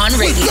show on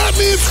radio. Let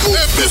me Scoop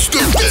and Mr.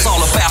 It's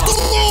all about the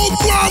Full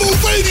Throttle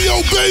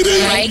Radio,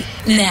 baby. Right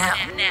now.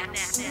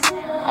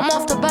 I'm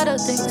off the better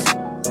things.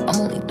 I'm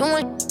only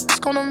doing it's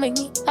gonna make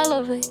me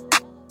elevate.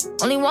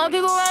 Only one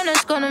people around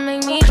that's gonna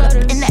make me better.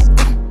 And that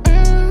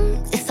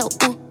it's so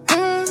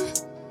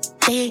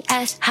They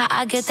ask how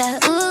I get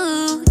that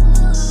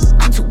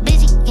I'm too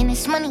busy getting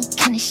this money,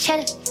 getting this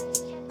cheddar.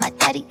 My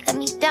daddy let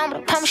me down, but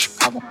I promise you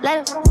I won't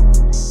let him.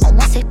 I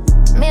won't say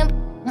man,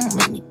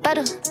 make me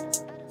better.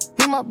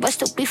 Me my breast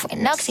still beef right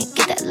now, 'cause he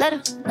get that letter.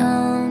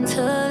 Numb to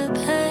the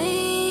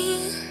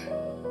pain.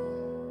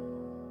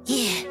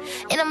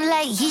 Yeah, and I'm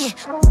like, yeah,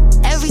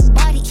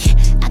 everybody.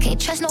 I can't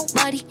trust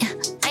nobody.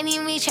 I need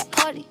me chat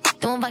party.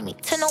 Don't invite me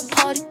to no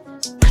party.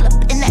 Pull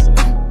up in that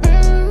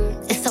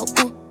it's so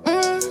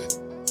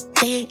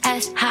They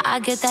ask how I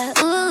get that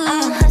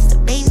I'm a hustler,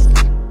 baby.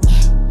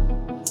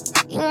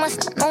 You must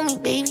not know me,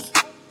 baby.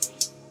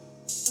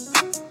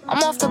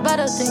 I'm off the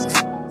better things.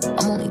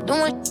 I'm only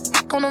doing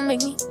gonna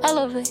make me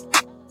elevate.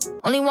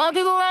 Only one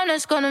people around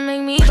that's gonna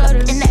make me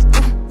better. And that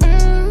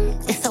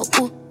it's so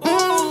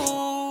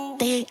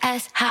They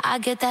ask how I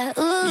get that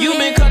You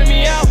been cutting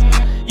me out.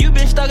 You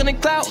been stuck in the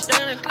clout.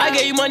 I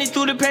gave you money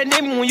through the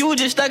pandemic when you was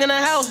just stuck in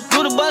the house.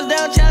 Do the bust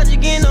down challenge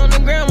again on the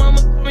ground,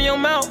 mama. In your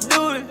mouth,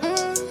 do it.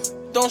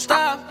 Don't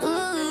stop.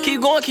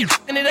 Keep going, keep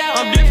f***ing it out.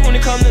 I'm different when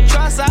it comes to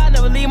trust, I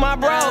never leave my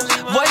bros.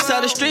 Voice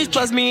of the streets,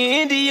 plus me and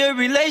India,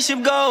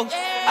 relationship goals.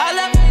 I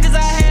left niggas I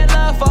had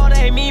love for,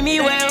 they mean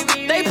me well.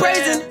 They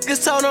praising,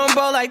 niggas told them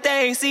bro like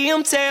they ain't see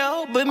him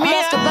tell. But me, I'm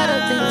off the better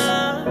things.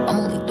 I'm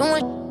only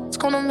doing it's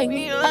gonna make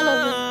me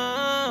elevate.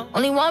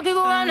 Only one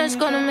people around that's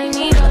gonna make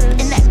me better.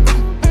 And that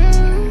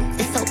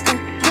it's so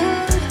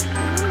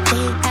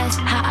They ask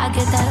how I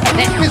get that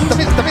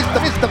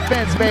Mr.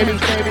 Benz, baby.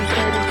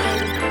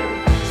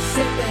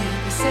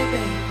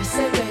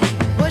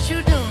 What you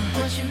doing?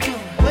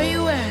 Where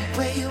you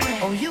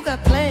at? Oh, you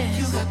got plans.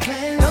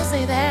 Don't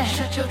say that.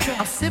 Shut your trap.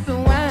 I'm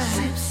sipping wine.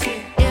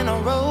 In a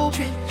robe.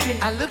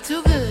 I look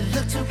too good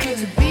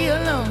to be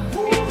alone.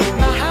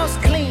 My house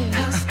clean.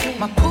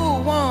 My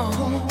pool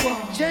warm.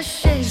 Just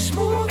shake.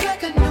 Smooth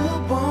like a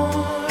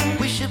newborn.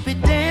 We should be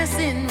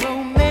dancing,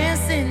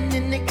 romancing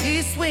in the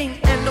east wing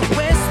and the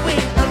west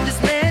wing of this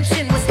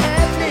mansion. What's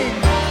happening?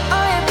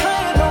 I ain't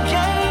playing no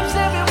games.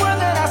 Every word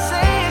that I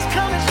say is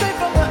coming straight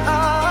from the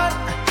heart.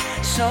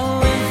 So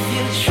if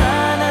you're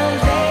tryna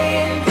lay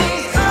in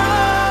these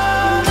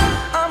arms,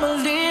 I'ma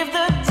leave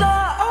the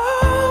door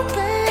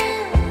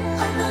open.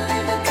 I'ma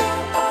leave the door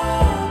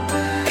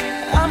open.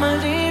 I'ma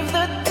leave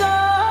the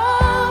door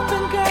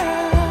open,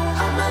 girl.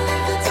 I'ma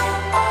leave the door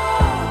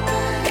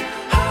open.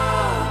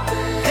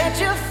 Let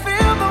you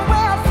feel the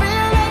way I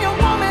feel, and you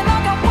want me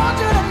like I want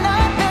you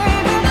tonight,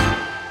 baby.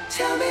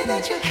 Tell me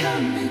that you're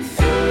coming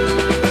through.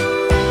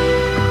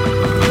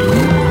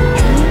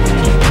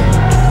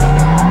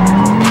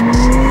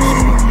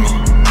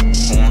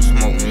 Who won't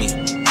smoke me?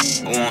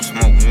 Who won't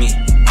smoke me?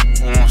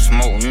 Who won't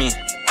smoke me?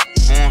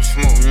 Who won't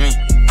smoke me?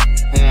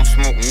 Who won't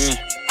smoke me?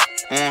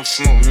 Who won't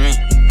smoke me?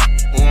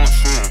 Who won't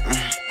smoke me?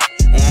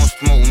 Who won't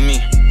smoke me?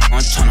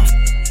 I'm tryna f***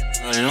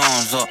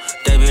 lungs up.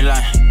 They be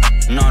like,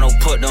 no, don't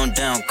put them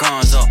damn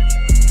guns up.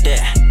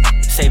 That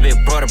say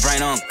big brother bring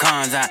them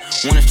guns out.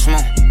 Wanna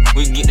smoke?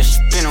 We get the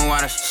spinning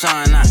while the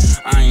sun out.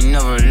 I ain't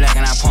never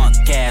lacking, I pump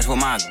gas with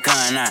my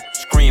gun out.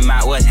 Scream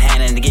out what's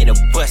happening to get the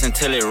bus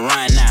until it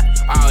run out.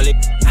 All it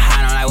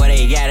high on like where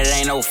they got it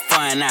ain't no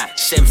fun out.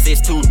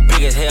 762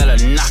 big as hell to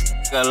knock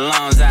the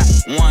lungs out.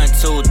 1,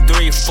 2,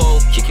 3, 4,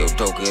 kick your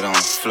dope, get on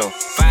the floor.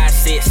 5,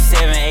 6,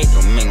 7, 8,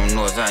 don't make no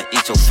noise, I'll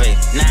eat your face.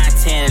 9,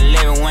 10,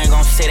 11, we ain't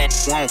gon' say that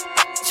won't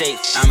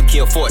chase. I'ma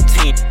kill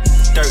 14,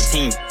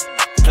 13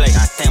 play.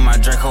 I think my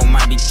Draco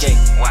might be gay.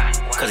 Why?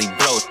 Cause he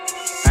blows.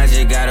 I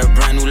just got a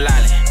brand new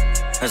lolly.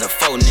 There's a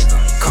faux nigga.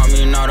 Call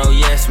me an auto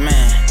yes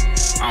man.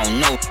 I don't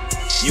know.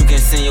 You can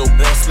send your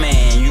best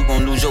man. You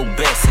gon' lose your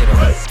best hitter.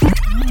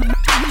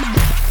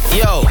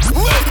 Yo.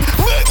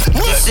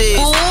 This is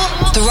Full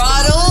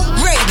Throttle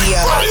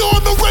Radio. Right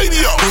on the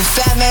radio. With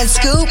Fat Man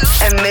Scoop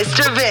and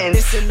Mr. Vince.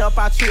 Listen up,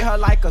 I treat her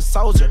like a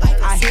soldier.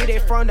 I hit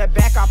it from the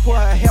back, I put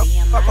her help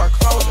up her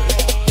closer.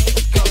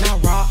 Now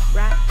rock,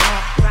 rock,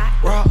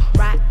 rock, rock,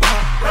 rock,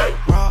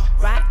 rock,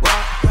 rock,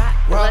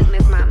 rock,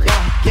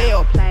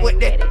 yeah, with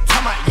that,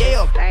 come on,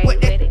 yeah,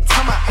 with that,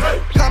 come on,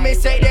 come and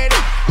say that,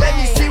 let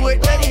me see what,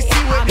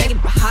 I'm making a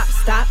hop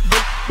stop,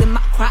 with my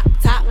crop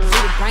top, with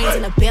the brains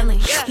in the building,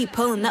 he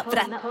pulling up for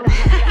that,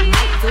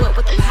 do it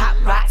with the pop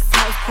rocks,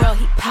 house curl,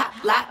 he pop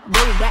lock,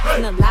 blue racks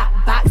in the lock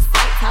box,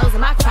 fight toes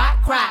in my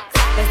crocs,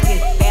 let's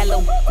get bad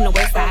little from the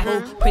west side,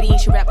 who pretty and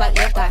she rap like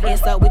left eye, and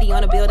so witty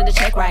on the building to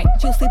check right,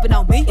 you sleeping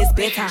on me, it's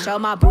bedtime, show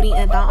my booty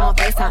and thong on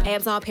FaceTime,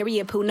 abs on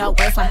period, poo no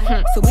waistline,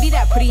 so witty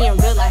that pretty in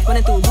real life,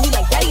 running through Louis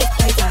like daddy is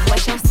playtime,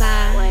 what's your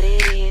sign? What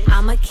it is?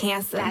 I'm a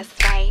Cancer, that's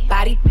right,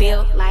 body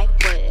built like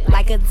wood,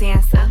 like a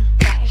dancer,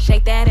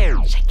 shake that air,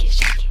 shake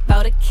it,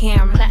 throw the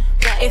camera,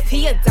 if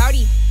he a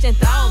dirty, then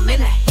throw him in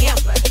the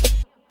hamper.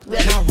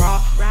 Now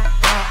rock, rock,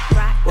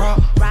 rock, rock,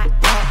 rock,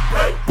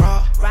 rock,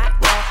 rock,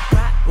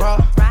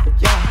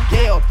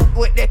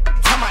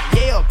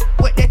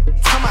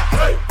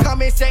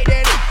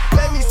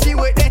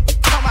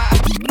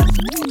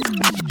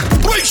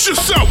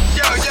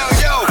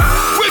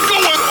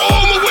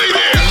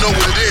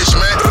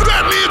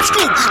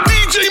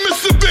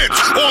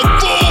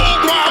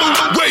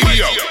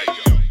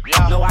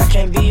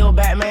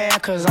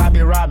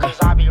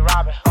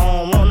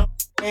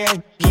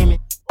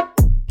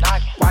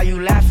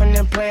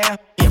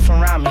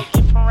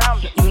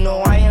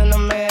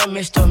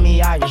 Mr.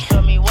 Miyagi.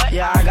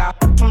 Yeah, I got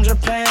from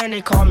Japan,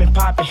 they call me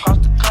Poppy.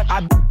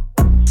 I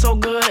so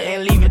good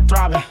and leave it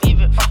throbbing.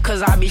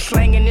 Cause I be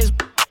slanging this,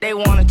 they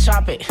wanna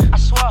chop it. I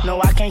swear.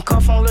 No, I can't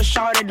cuff on Lil'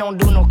 Shorty, don't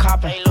do no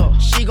copping. Hey,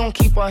 she gon'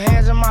 keep her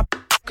hands in my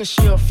cause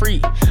she a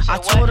freak. I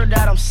told her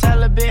that I'm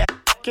celibate,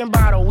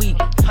 about a week.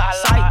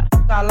 Sight,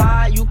 I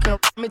lied, you can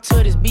me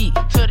to this beat.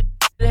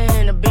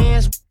 In the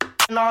Benz,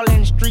 and all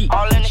in the street.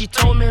 She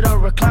told me to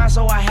recline,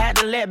 so I had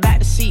to let back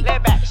the seat.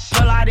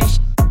 Pull out this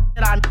shit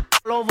that I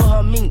all over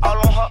her mink.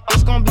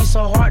 It's gonna be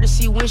so hard to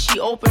see when she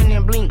open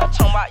and blink.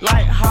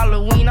 Like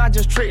Halloween, I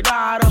just tricked her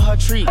out of her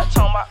tree.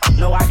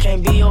 No, I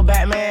can't be your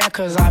Batman,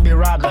 cause I be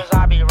robbing.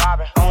 I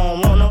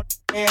don't want no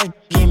ass,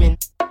 give me.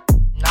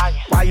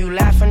 Why you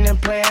laughing and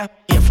playing?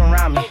 Get from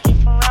around me.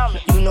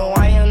 You know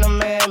I am the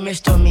man,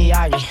 Mr.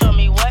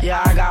 Miyagi.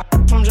 Yeah, I got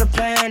from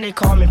Japan, they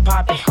call me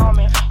Poppy.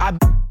 I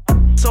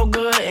so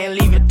good and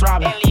leave it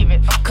throbbing.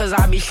 Cause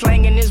I be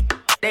slanging this,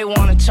 they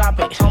wanna chop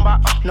it.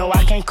 No,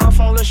 I can't cuff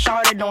on Lil'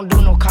 Shorty, don't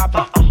do no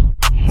copping.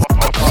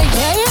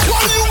 Why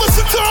do you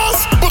listen to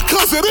us?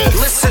 Because it is.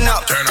 Listen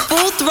up.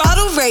 Full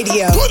Throttle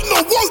Radio. Putting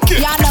the work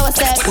in. Y'all know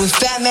what's up. With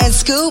Fat Man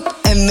Scoop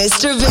and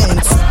Mr.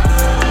 Vince.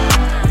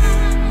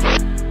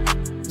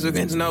 Niggas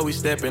getting to know we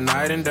stepping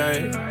night and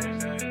day.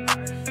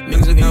 Niggas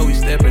getting to know we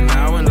stepping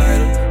now and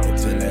later.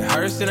 Until it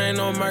hurts, it ain't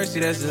no mercy,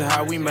 that's just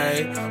how we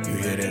made. You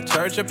hear that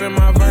church up in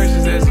my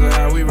verses, that's just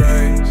how we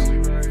raised.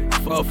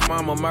 Fuck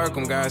Mama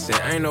Merkham, God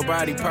said ain't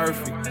nobody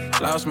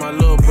perfect. Lost my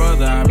little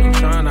brother, I've been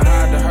trying to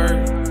hide the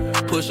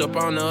hurt. Push up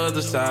on the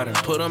other side and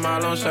put them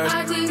all on church.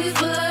 I clean this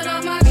blood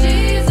on my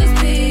Jesus,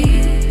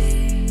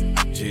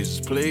 please. Jesus,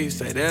 please,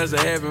 say there's a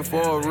heaven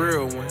for a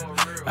real one.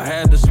 I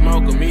had to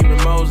smoke them, even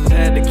Moses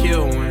had to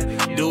kill one.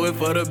 Do it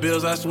for the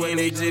bills, I swear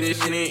they did this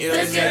shit ain't ill.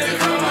 Let's get it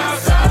from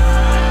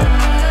outside.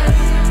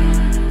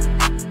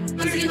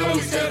 Cause you know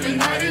we stepping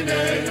night and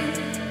day.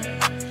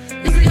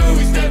 Cause you know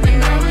we stepping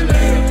now and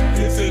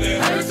later. Until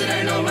it hurts, it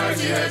ain't no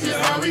mercy, that's just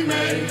how we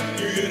made.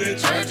 You hear the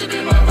church up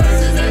in my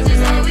verses, that's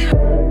just how we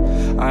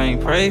I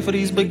ain't pray for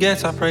these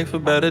baguettes, I pray for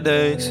better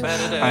days.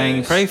 I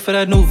ain't pray for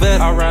that new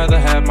vet, I'd rather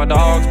have my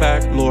dogs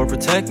back. Lord,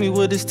 protect me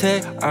with this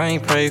tech, I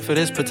ain't pray for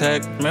this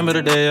protect. Remember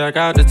the day I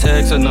got the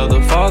text,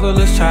 another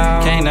fatherless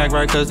child. Can't act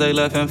right cause they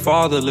left him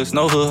fatherless.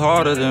 No hood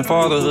harder than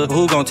fatherhood.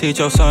 Who gon' teach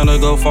your son to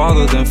go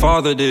farther than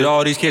father did?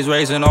 All these kids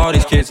raising all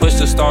these kids. Wish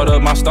to start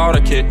up my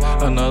starter kit.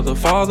 Another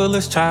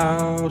fatherless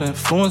child,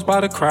 influenced by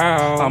the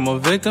crowd. I'm a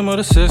victim of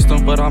the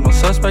system, but I'm a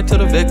suspect to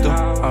the victim.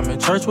 I'm in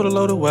church with a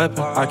loaded weapon,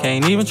 I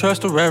can't even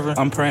trust the reverend.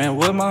 I'm praying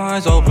with my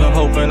eyes open,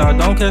 hoping I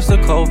don't catch the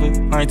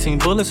COVID. 19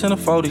 bullets in a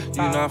 40. You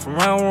not from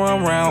round where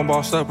I'm round.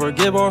 Bossed up or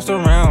get bossed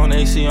around.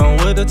 AC on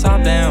with the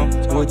top down.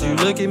 Would you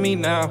look at me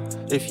now?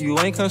 If you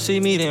ain't come see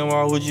me, then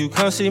why would you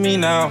come see me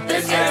now?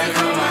 Let's get it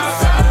from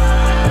outside.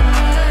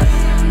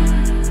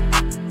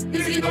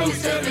 Cause you know we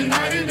stepping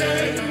night and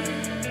day.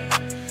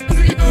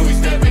 Cause you know we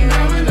stepping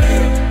now and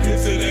later.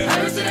 Until it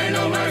hurts, it ain't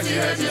no mercy,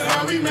 that's just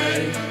how we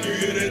made. You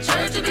hear the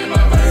church up in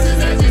my verses,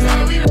 that's just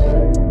how we made.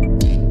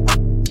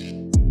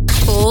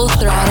 Full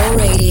Throttle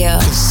Radio.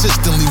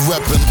 Consistently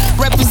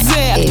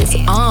Represent is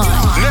on.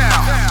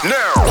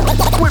 Now.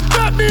 With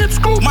Fat Man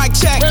Scoop, Mike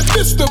check. And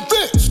Mr.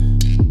 Vince.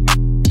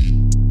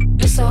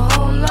 It's a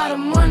whole lot of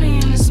money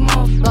in this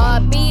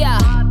motherfucker.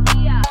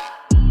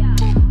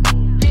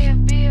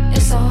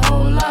 It's a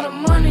whole lot of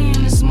money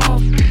in this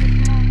motherfucker.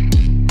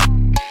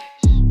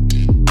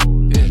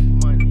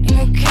 Ain't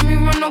gon' keep me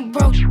run no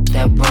broke,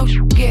 that broke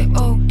get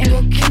old. Ain't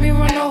gon' keep me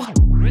run no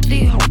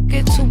these hoes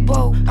get too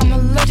bold. I'm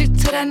allergic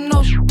to that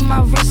no shit,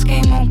 my wrist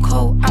game on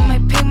cold. I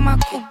might paint my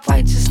coupe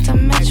white just to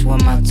match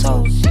with my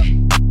toes.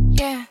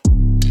 Yeah,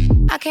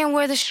 I can't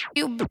wear the shit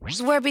you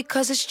bitches wear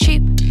because it's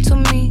cheap to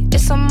me.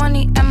 It's some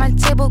money at my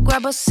table,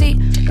 grab a seat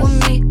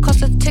with me.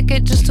 Cost a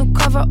ticket just to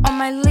cover all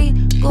my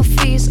legal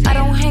fees. I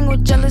don't hang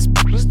with jealous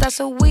bitches, that's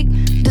a weak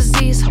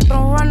disease.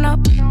 Don't run up.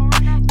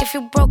 If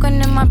you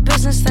broken in my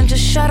business, then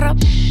just shut up.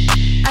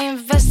 I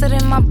invested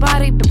in my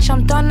body, bitch,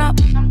 I'm done up.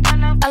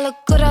 I look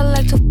good, I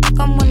like to fuck,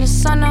 I'm when the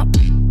sun up.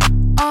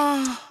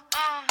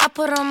 I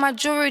put on my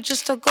jewelry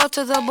just to go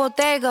to the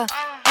bodega.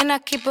 And I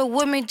keep it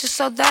with me just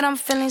so that I'm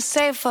feeling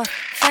safer.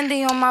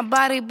 Fendi on my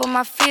body, but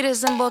my feet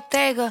is in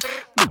Bottega.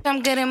 Bitch,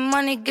 I'm getting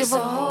money, give a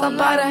fuck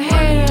about a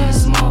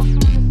haters.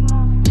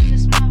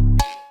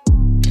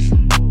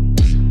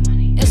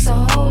 It's a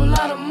whole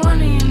lot of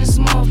money in this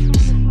motherfucker.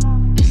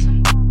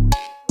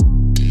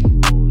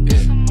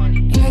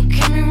 Ain't gon'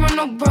 keep me run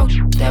no broke,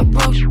 that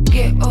broke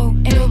get old.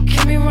 Ain't gon'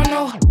 keep me run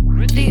no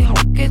these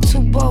hoes get too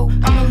bold.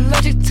 I'm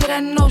allergic to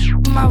that no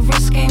shit, my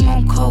wrist game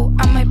on cold.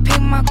 I might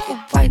paint my coupe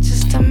white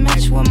just to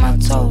match with my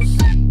toes.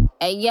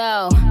 Hey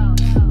yo,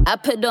 I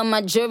put on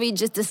my jewelry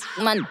just to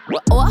my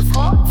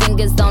off.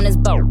 Fingers on his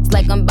bones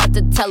like I'm about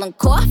to tell him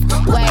cough.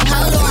 Wait,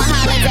 hold on,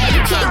 holiday,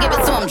 you can't give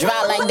it to him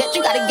dry like that.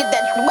 You gotta get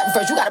that wet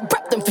first, you gotta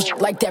prep them for shit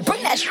like that.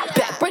 Bring that shit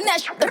back, bring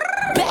that shit back.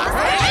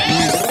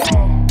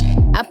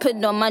 I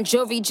put on my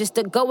jewelry just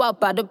to go out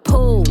by the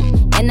pool.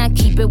 And I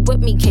keep it with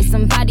me in case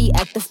somebody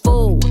act a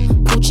fool.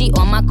 Poochie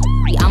on my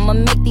coochie, I'ma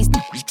make these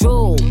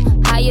drool.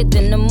 Higher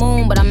than the moon.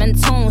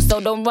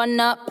 don't run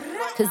up.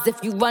 Cause if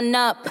you run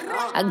up,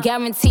 I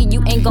guarantee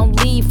you ain't gon'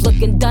 leave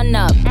looking done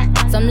up.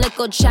 Some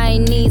little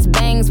Chinese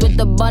bangs with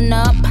the bun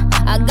up.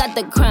 I got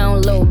the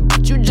crown, little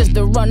bitch, you just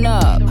a run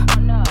up.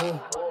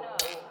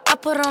 I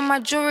put on my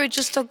jewelry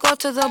just to go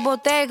to the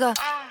bodega.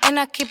 And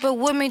I keep it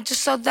with me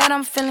just so that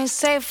I'm feeling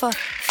safer.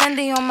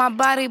 Fendi on my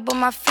body, but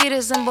my feet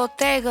is in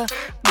Bottega.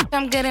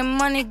 I'm getting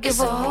money, give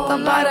a fuck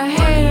about a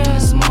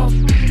haters.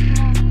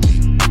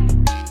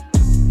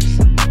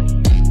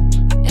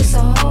 It's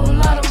a whole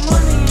lot of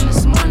money, and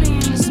it's money,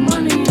 and it's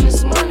money, and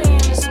it's money,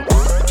 and it's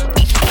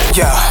money.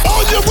 Yeah.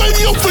 On your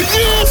radio for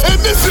years, and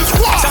this is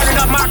why. Turning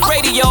up my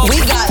radio. We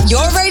got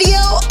your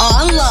radio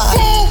on live.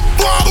 Full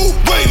Throttle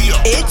Radio.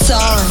 It's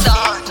on.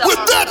 With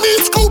Fatman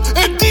Scoop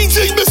and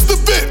DJ Mr.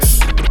 Vince.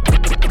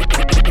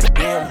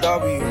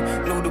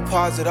 BMW, new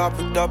deposit, I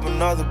picked up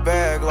another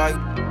bag like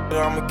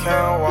I'ma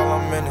count while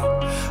I'm in it.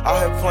 I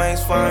hear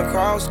planes flying,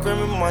 crowds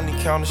screaming, money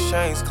counting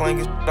chains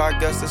clanking. I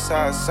guess that's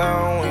how it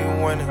sound when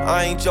you winning.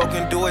 I ain't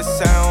joking, do it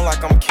sound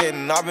like I'm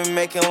kidding. I've been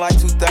making like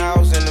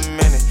 2,000 a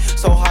minute.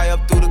 So high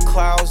up through the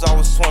clouds, I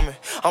was swimming.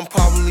 I'm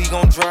probably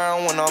gon'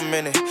 drown when I'm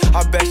in it.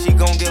 I bet she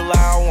gon' get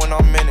loud when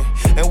I'm in it.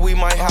 And we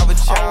might have a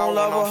child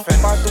when I'm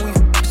finished. After we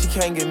she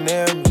can't get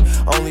near me.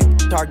 Only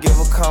I give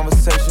a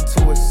conversation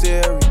to a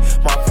Siri.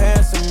 My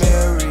pants are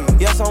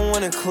mirrored. Yes, I'm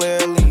winning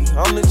clearly.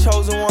 I'm the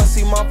chosen one,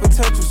 see my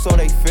potential, so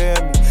they fear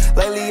me.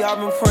 Lately I've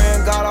been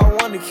praying, God, I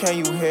wonder, can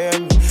you hear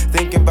me?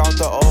 Thinking about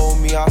the old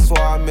me, I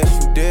swear I miss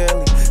you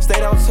dearly. Stay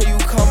down till you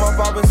come up,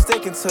 I've been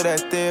sticking to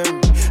that theory.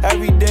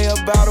 Every day a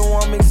battle,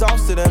 I'm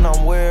exhausted and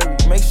I'm weary.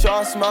 Make sure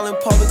I smile in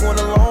public when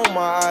alone,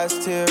 my eyes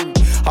teary.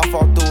 I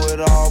fought through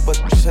it all,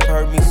 but this shit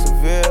hurt me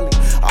severely.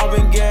 I've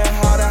been getting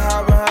high to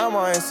hide behind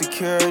my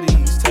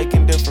insecurities.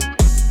 Taking different,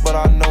 but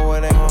I know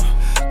it ain't.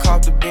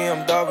 Cop the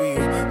BMW,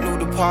 new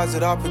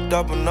deposit, I picked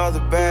up another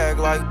bag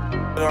like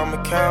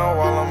I'ma count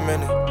while I'm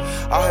in it.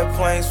 I hear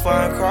planes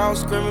flying,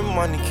 crowds screaming,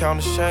 money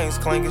counting chains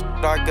clanking.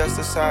 I guess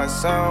that's how it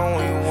sound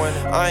when you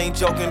winning. I ain't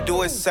joking,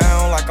 do it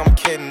sound like I'm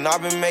kidding.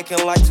 I've been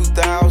making like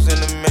 2,000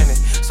 a minute.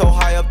 So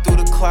high up through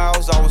the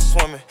clouds, I was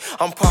swimming.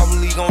 I'm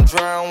probably gon'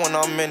 drown when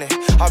I'm in it.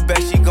 I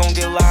bet she gon'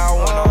 get loud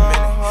when I'm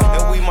in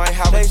it. And we might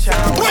have a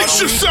child.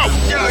 Brace yourself!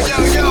 Yo!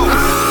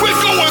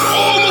 We're going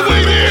all the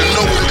way there! You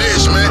know what it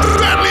is, man.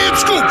 Fatman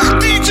Scoop,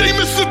 DJ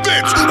Mr.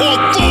 Vince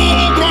on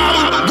Full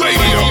Throttle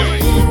Radio.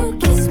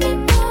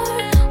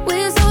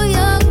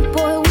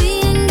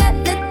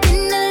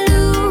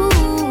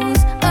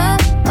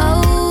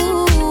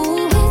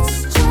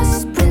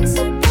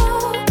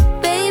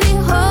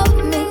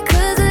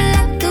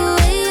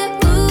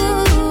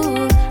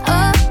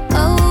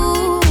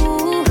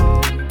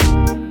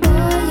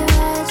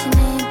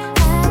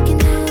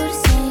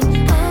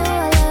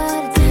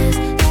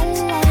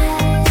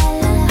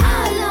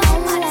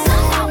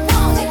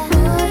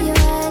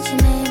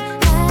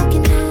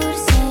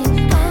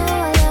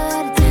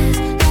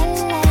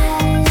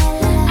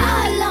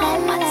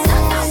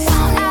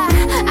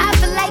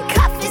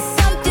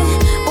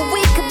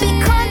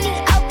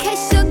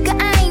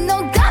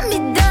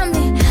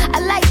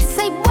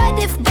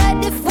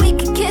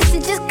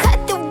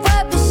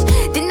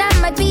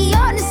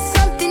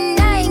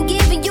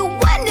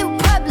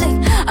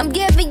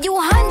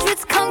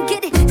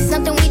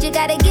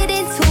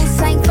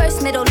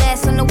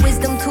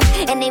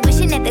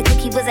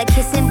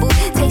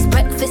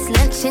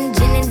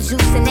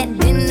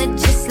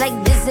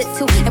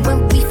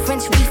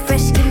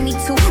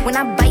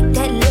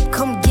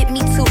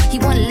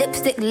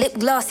 Lip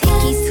gloss,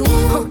 hickeys too.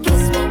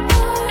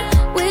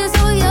 We're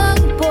so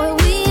young, boy,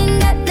 we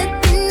ain't got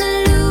nothing to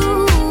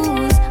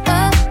lose.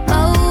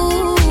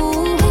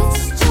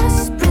 It's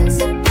just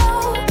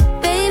principle.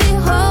 Baby,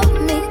 hold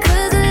me,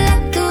 'cause I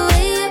like the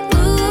way you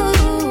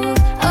move.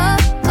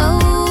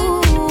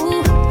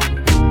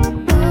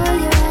 Boy,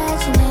 you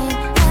write your name,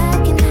 I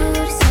can do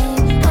the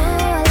same. I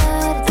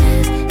love the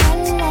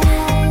taste.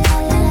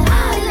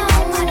 I know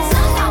my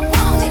tongue, I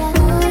want it.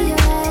 Boy, you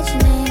write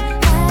your name,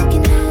 I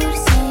can do the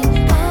same.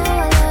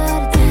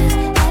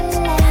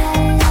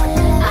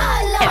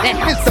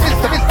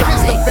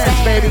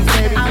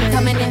 I'm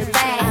coming in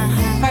fast.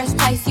 First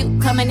place, you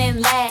coming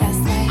in last.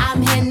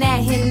 I'm hitting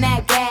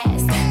that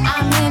gas.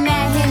 I'm hitting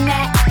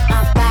that,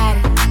 my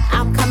body.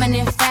 I'm coming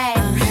in fast.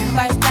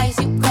 First place,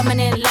 you coming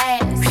in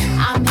last.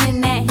 I'm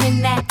hitting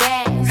that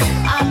gas.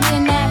 I'm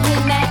hitting that,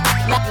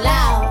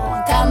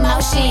 loud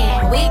commotion.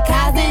 We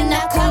causing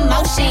a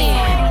commotion.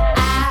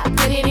 I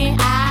put it in,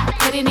 I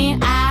put it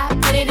in, I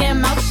put it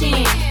in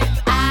motion.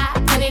 I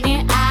put it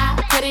in, I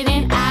put it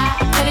in, I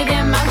put it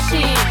in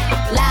motion.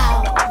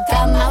 Loud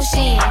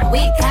commotion.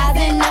 We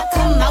causing a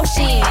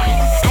commotion.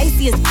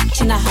 Icy as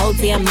bitch in the whole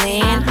damn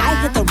land. I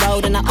hit the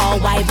road in an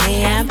all-white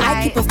van.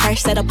 I keep a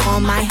fresh set up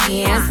on my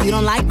hands. You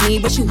don't like me,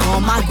 but you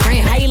on my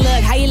gram. How you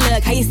look, how you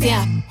look, how you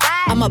stand?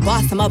 I'm a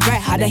boss, I'm a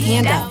brat, how to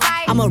handle.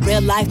 I'm a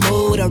real life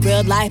mood, a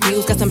real life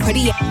muse. Got some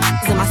pretty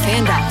ass in my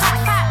sandals.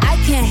 I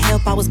can't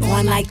help I was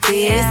born like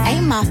this.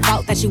 Ain't my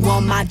fault that you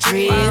want my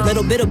drip.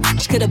 Little bit of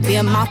bitch could've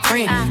been my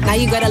friend. Now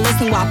you gotta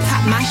listen while I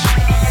pop my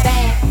shit.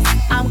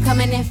 I'm I'm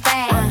coming in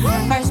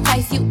fast. First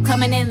place, you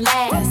coming in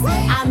last.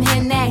 I'm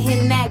hitting that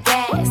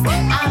gas.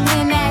 I'm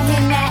hitting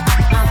that,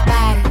 my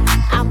body.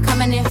 I'm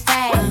coming in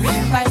fast.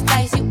 First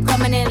place, you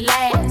coming in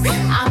last.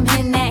 I'm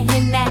hitting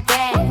that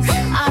gas.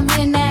 I'm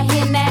hitting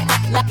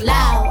that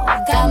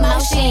loud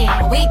commotion.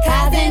 We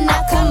causing a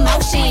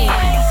commotion.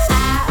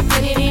 I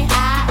put it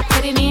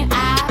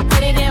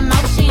in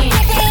motion.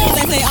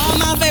 They play all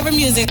my favorite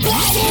music.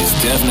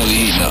 It's definitely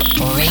heating up.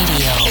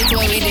 Radio. It's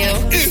what we do.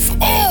 It's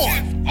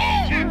on.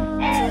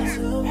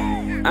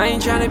 I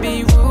ain't tryna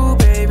be rude,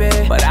 baby,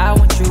 but I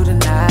want you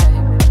tonight.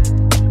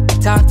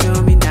 Talk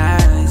to me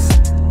nice.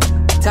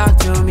 Talk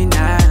to me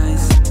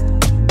nice.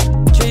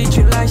 Treat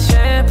you like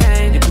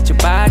champagne and put your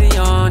body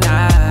on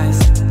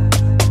ice.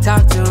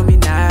 Talk to me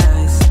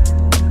nice.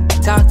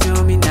 Talk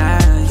to me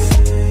nice.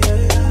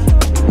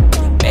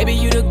 Baby,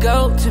 you the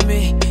GOAT to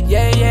me.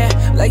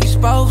 Yeah, like you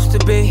supposed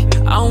to be.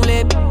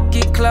 Only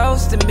get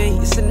close to me.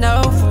 It's a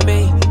no for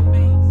me.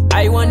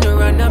 I wanna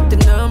run up the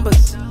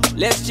numbers.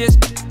 Let's just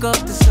pick up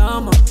the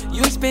summer.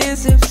 You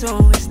expensive,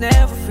 so it's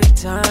never free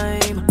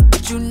time.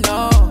 But you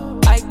know,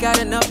 I got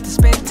enough to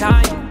spend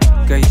time.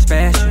 Girl, you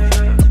special.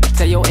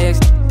 Tell your ex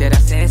that I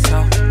said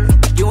so.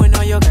 You and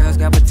all your girls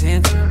got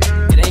potential.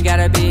 It ain't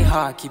gotta be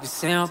hard, keep it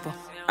simple.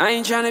 I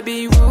ain't tryna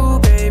be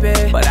rude,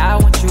 baby, but I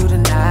want you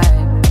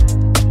tonight.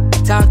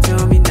 Talk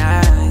to me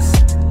nice.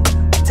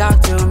 Talk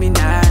to me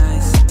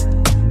nice.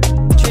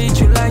 Treat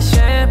you like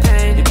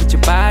champagne and put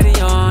your body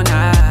on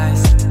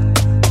ice.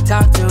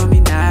 Talk to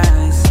me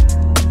nice.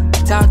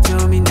 Talk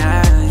to me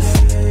nice.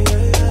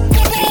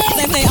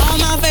 They play all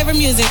my favorite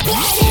music.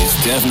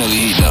 It's definitely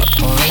heating up.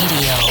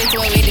 Radio. It's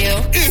what we do.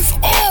 It's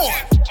on.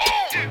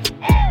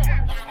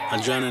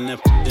 I drown in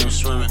that damn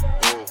swimming.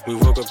 We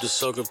woke up to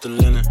soak up the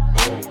linen.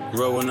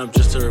 Rolling up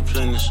just to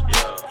replenish.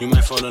 You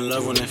might fall in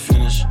love when they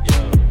finish.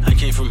 I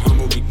came from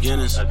humble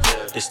beginnings.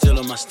 They still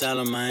on my style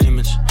and my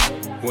image.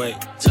 Wait,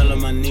 tell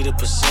them I need a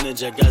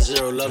percentage. I got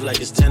zero love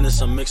like it's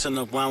tennis. I'm mixing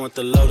up wine with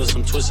the lotus.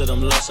 I'm twisted,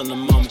 I'm lost in the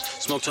moment.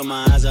 Smoke till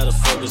my eyes out of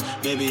focus.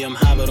 Maybe I'm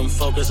high, but I'm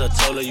focused. I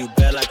told her you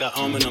bad like I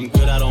own it. I'm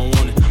good, I don't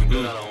want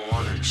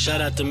it.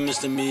 Shout out to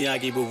Mr.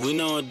 Miyagi, but we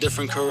know a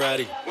different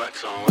karate.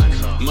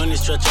 Money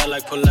stretch out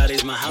like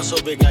Pilates. My house so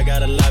big, I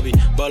got a lobby.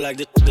 Ball like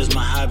this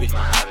my hobby.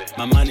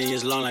 My money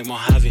is long like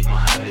Mojave.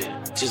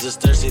 She's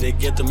just thirsty to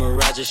get the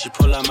mirage. She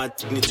pull out my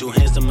need 2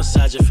 hands to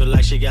massage it. Feel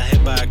like she got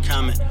hit by a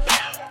comet.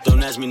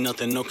 Don't ask me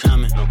nothing, no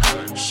comment.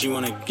 She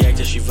wanna gag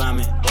till she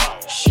vomit.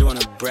 She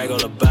wanna brag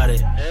all about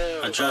it.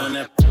 I drown in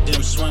that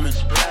damn swimming.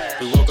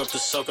 We woke up to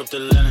soak up the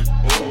linen.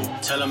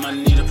 Tell them I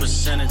need a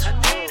percentage.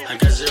 I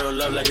got zero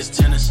love like it's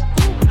tennis.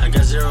 I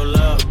got zero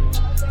love.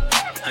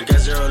 I got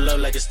zero love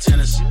like it's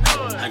tennis.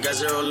 I got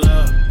zero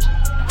love.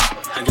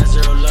 I got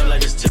zero love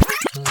like it's tennis.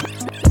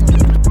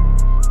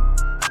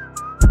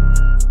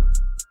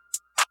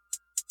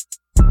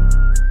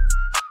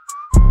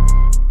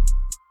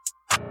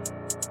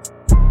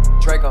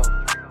 Draco,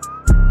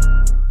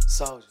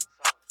 Soldier.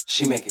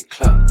 She make it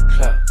clap,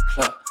 clap,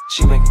 clap.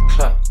 She make it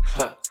clap,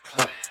 clap,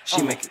 clap.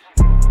 She make it.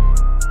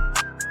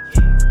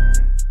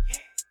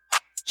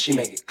 She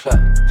make it clap,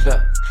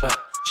 clap, clap.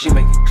 She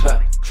make it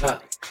clap,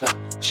 clap, clap.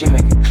 She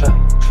make it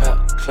clap,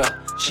 clap, clap.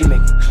 She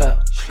make it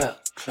clap,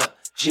 clap, clap.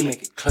 She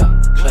make it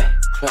clap,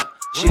 clap, clap.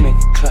 She make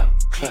it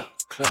clap, clap,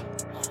 clap.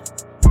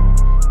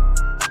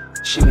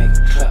 She make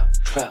it clap,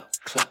 clap,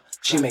 clap.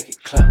 She make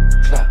it clap,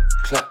 clap,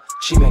 clap.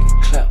 She make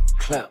it clap,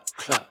 clap,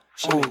 clap.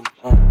 Ooh,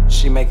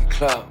 she make it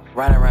clap.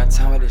 Riding around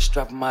town with it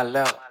strap on my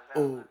lap.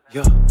 Ooh,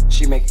 yeah,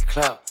 she make it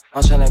clap.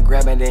 I'm tryna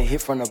grab it, then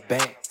hit from the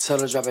back. Tell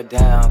her drop it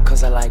down,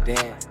 cause I like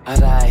that.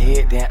 After I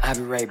hit, then I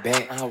be right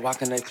back. I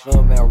walk in the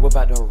club and whip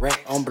out the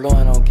rack. I'm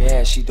blowing on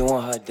gas, she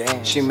doing her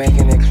dance. She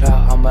making it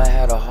clap, I'ma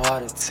have a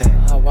heart attack.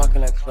 I walk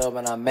in the club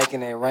and I'm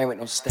making it rain with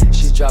no stacks.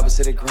 She drop it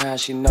to the ground,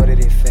 she know that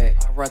it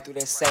fat. I run through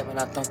that sack when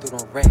I thump through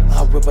them racks.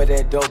 I whip her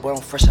that dope, but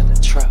I'm fresh out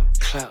the trap.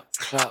 Clap,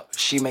 clap,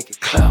 she make it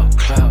clap,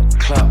 clap,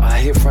 clap. I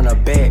hit from the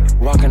back,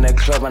 walk in the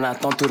club and I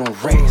thump through them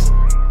racks.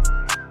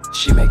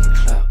 She make it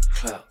clap,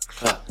 clap,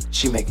 clap.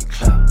 She make it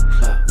clap,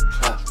 clap,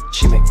 clap.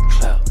 She make it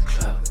clap,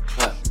 clap,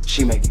 clap.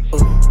 She make it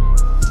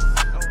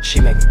She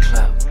make it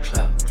clap,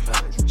 clap,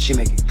 clap. She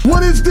make it.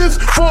 What is this?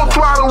 Full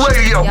Throttle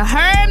Radio. You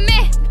heard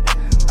me?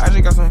 I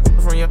just got some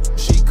from your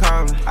she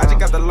callin'. I just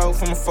got the low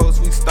from the folks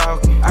we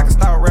stalkin'. I can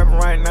start rapping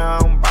right now,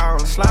 I'm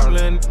ballin'. Slap a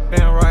little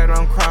damn right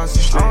on cross the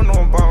street. I don't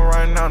know I'm ballin'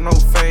 right now, no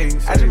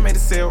phase. I just made a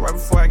sale right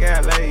before I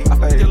got laid. I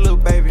fucked your little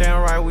baby,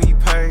 damn right we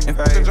paid. And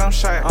fuck the jump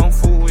shot, I don't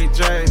fool with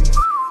Jay.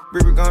 We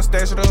gon'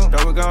 stash it up,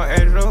 then we gon'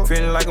 add it up.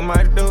 Feeling like a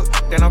mighty duck,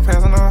 then I'm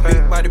passing off.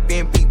 Big body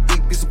being big,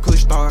 piece of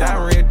push star.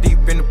 Down real deep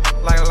in the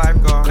like a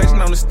lifeguard. Clutching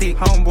on the stick,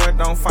 homeboy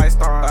don't fight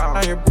star.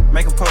 Now you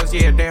make a pose,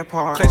 yeah, that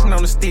part. Clutching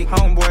on the stick,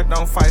 homeboy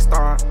don't fight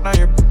star. Now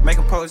you make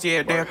a pose,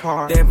 yeah, that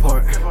part. That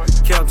part,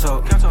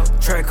 Kelto,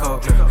 Traco,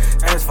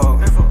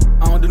 Asphalt.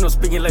 I don't do no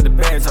speaking like the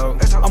bad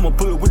talk. I'ma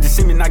pull it with the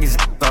semen, knock his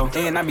though.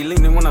 And I be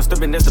leaning when I'm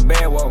stepping, that's a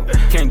bad walk.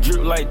 Can't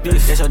drip like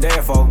this, that's your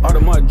dad fault. All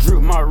the mud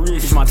drip my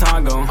wrist, it's my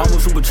time gone. I'm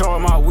with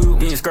supercharge my wheel,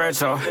 getting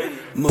scratch off.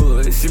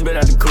 Mud, she bet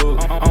out the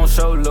cook. On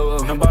show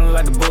love, I'm ballin'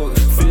 like the books.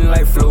 Feeling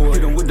like Floyd,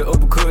 hit 'em with the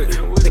uppercut.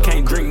 They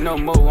can't drink no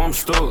more, I'm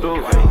stuck.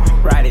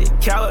 Ride it,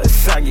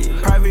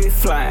 Kawasaki, private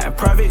flying,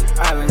 private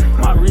island.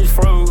 My wrist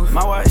froze,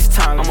 my watch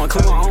time. I'ma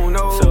clean my own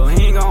nose, so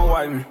he ain't gon'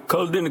 wipe me.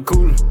 Cold in the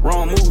cooler,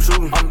 wrong move,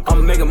 shooter.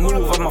 I'ma make a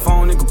move off my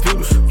phone and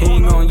computers. He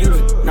ain't gon' use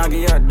it, knock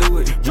it out, do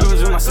it.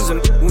 Jewels with my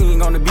sister, we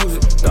ain't gon' abuse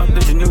it. Thought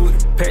that you knew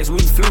it, packs we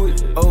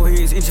fluid. Old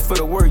heads itching for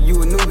the work,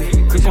 you a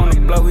newbie. Creep on the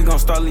block, we gon'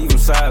 start leaving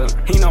silent.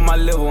 He know my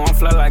level, I'm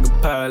fly like a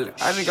pilot.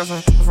 I just got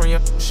some from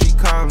your she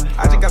callin'.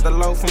 I just got the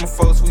low from the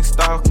folks we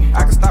stalkin'.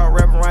 I can start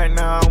rapping right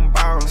now, I'm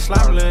ballin'.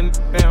 Slap a little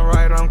damn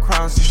right, I'm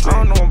crossing.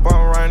 I don't know I'm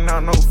ballin' right now,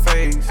 no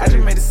face. I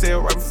just made a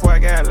sale right before I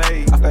got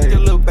laid. I fucked your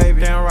little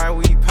baby, damn right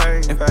we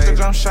paid. If I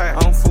jump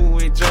shot, I'm fool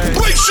with Jay.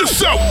 Brace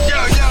yourself! Yo!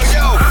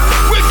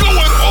 We're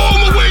going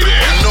all the way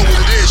there! You know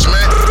what it is,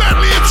 man.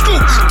 Fatman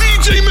Scoop,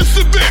 DJ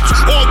Mr. Vince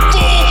on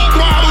Full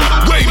Throttle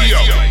Radio.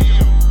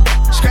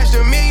 Scratched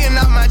 $1 million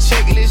off my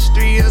checklist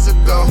 3 years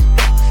ago.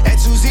 At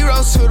 2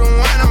 zeros to the 1,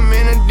 I'm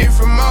in a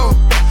different mode.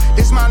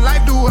 This my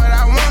life, do what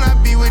I want, I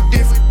be with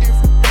different.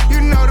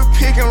 You know the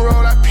pick and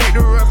roll, I picked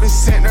her up and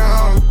sent her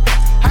home.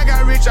 I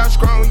got rich out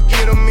strong, we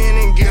get them in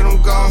and get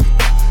them gone.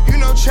 You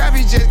know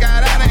Trappy just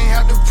got out, ain't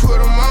have to put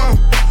them on.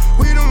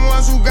 We the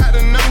ones who got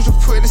the numbers to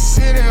put the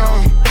city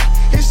on.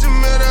 It's the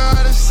middle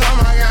of the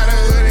summer, I got a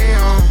hoodie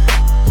on.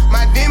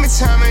 My demon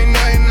time ain't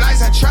nothing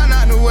nice, I try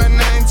not to wear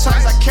nothing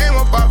tight. I came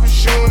up off of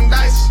shooting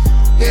dice,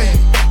 yeah.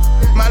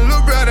 My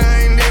little brother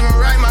ain't living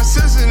right, my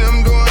sister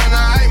them doing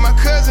alright. My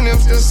cousin them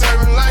still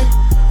serving life,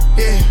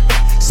 yeah.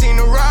 Seen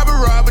the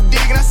robber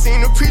digging, I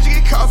seen the preacher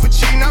get caught for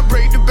cheating. I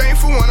break the bank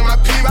for one of my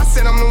people. I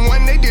said I'm the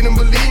one, they didn't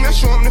believe me. I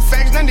show them the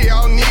facts, now they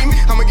all need me.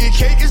 I'ma get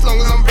cake as long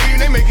as I'm breathing.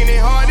 They making it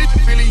hard, it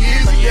really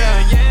is,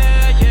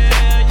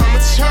 yeah. I'ma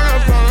turn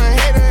up on a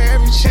hater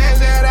every chance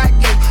that I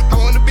get. I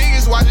want the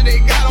biggest watch that they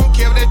got, don't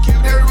care if that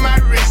hurt my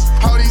wrist.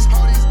 All these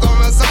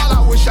guns all,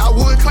 I wish I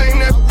would claim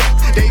that.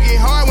 They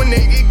get hard when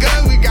they get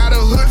guns, we got a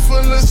hood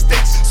full of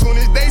sticks. Soon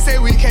as they say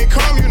we can't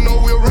come, you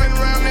know we'll run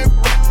around that.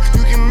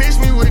 You can mix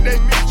me with that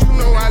bitch, you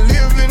know I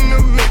live in the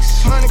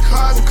mix. Money,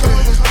 cars, and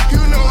clothing, you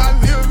know I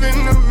live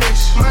in the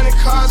mix. Money,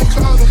 cars, and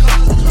clothing.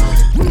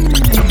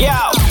 Yo!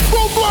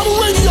 Full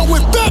Throttle Radio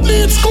with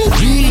Fatman Scoop,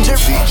 DJ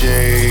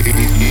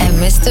and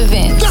Mr.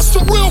 Vince. That's the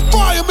real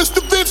fire,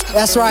 Mr. Vince.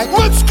 That's right.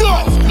 Let's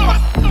go!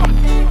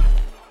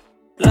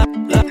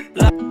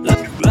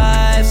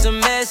 Life's a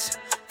mess,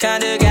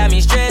 kinda got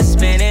me stressed.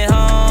 Been at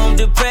home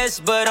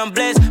depressed, but I'm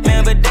blessed.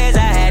 Remember days I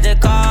had to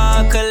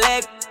call,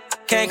 collect.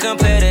 Can't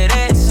compare to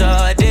that, so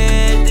I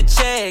did the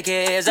check.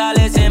 Yeah, it's all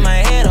that's in my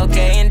head,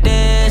 okay, in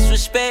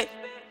disrespect.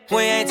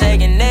 We ain't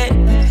taking that.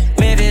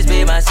 Memphis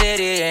be my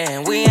city,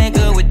 and we ain't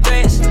good with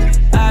threats.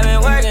 I've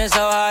been working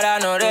so hard, I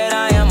know that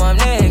I am up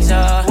next.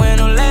 When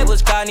the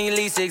labels call, need at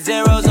least 6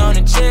 zeros on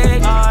the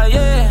check. Oh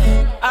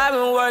yeah, I've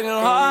been working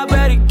hard,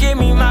 better give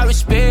me my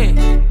respect.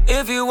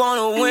 If you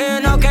wanna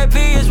win,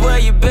 OKP is where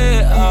you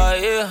bet. Oh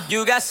yeah,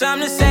 you got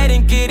something to say,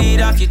 then get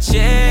it off your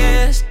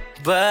chest.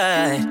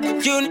 But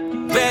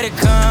you better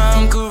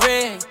come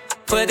correct.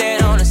 Put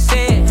that on the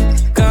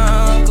set.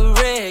 Come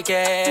correct,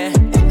 yeah.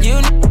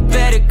 You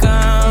better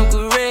come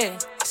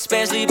correct.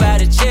 Especially by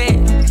the check.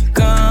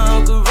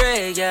 Come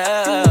correct,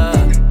 yeah.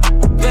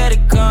 Better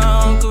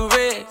come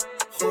correct.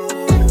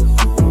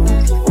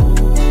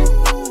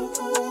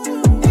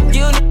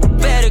 You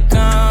better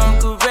come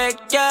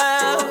correct,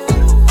 yeah.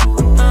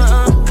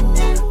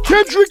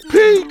 Kendrick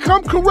P,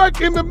 come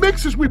correct in the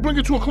mix as we bring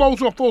it to a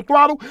close on Full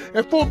Throttle.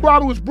 And Full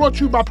Throttle is brought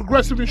to you by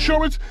Progressive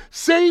Insurance.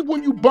 Save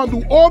when you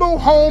bundle auto,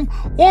 home,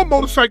 or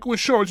motorcycle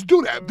insurance.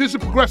 Do that.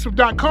 Visit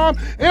Progressive.com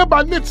and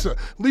by NHTSA.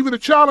 Leaving a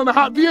child in a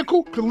hot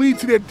vehicle could lead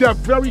to their death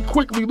very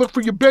quickly. Look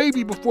for your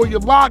baby before you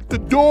lock the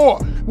door.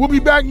 We'll be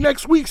back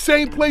next week,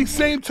 same place,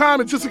 same time.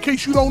 And just in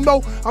case you don't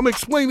know, I'm going to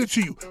explain it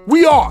to you.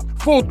 We are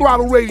Full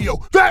Throttle Radio.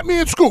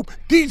 Fatman Scoop,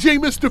 DJ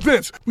Mr.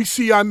 Vince. We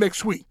see y'all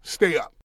next week. Stay up.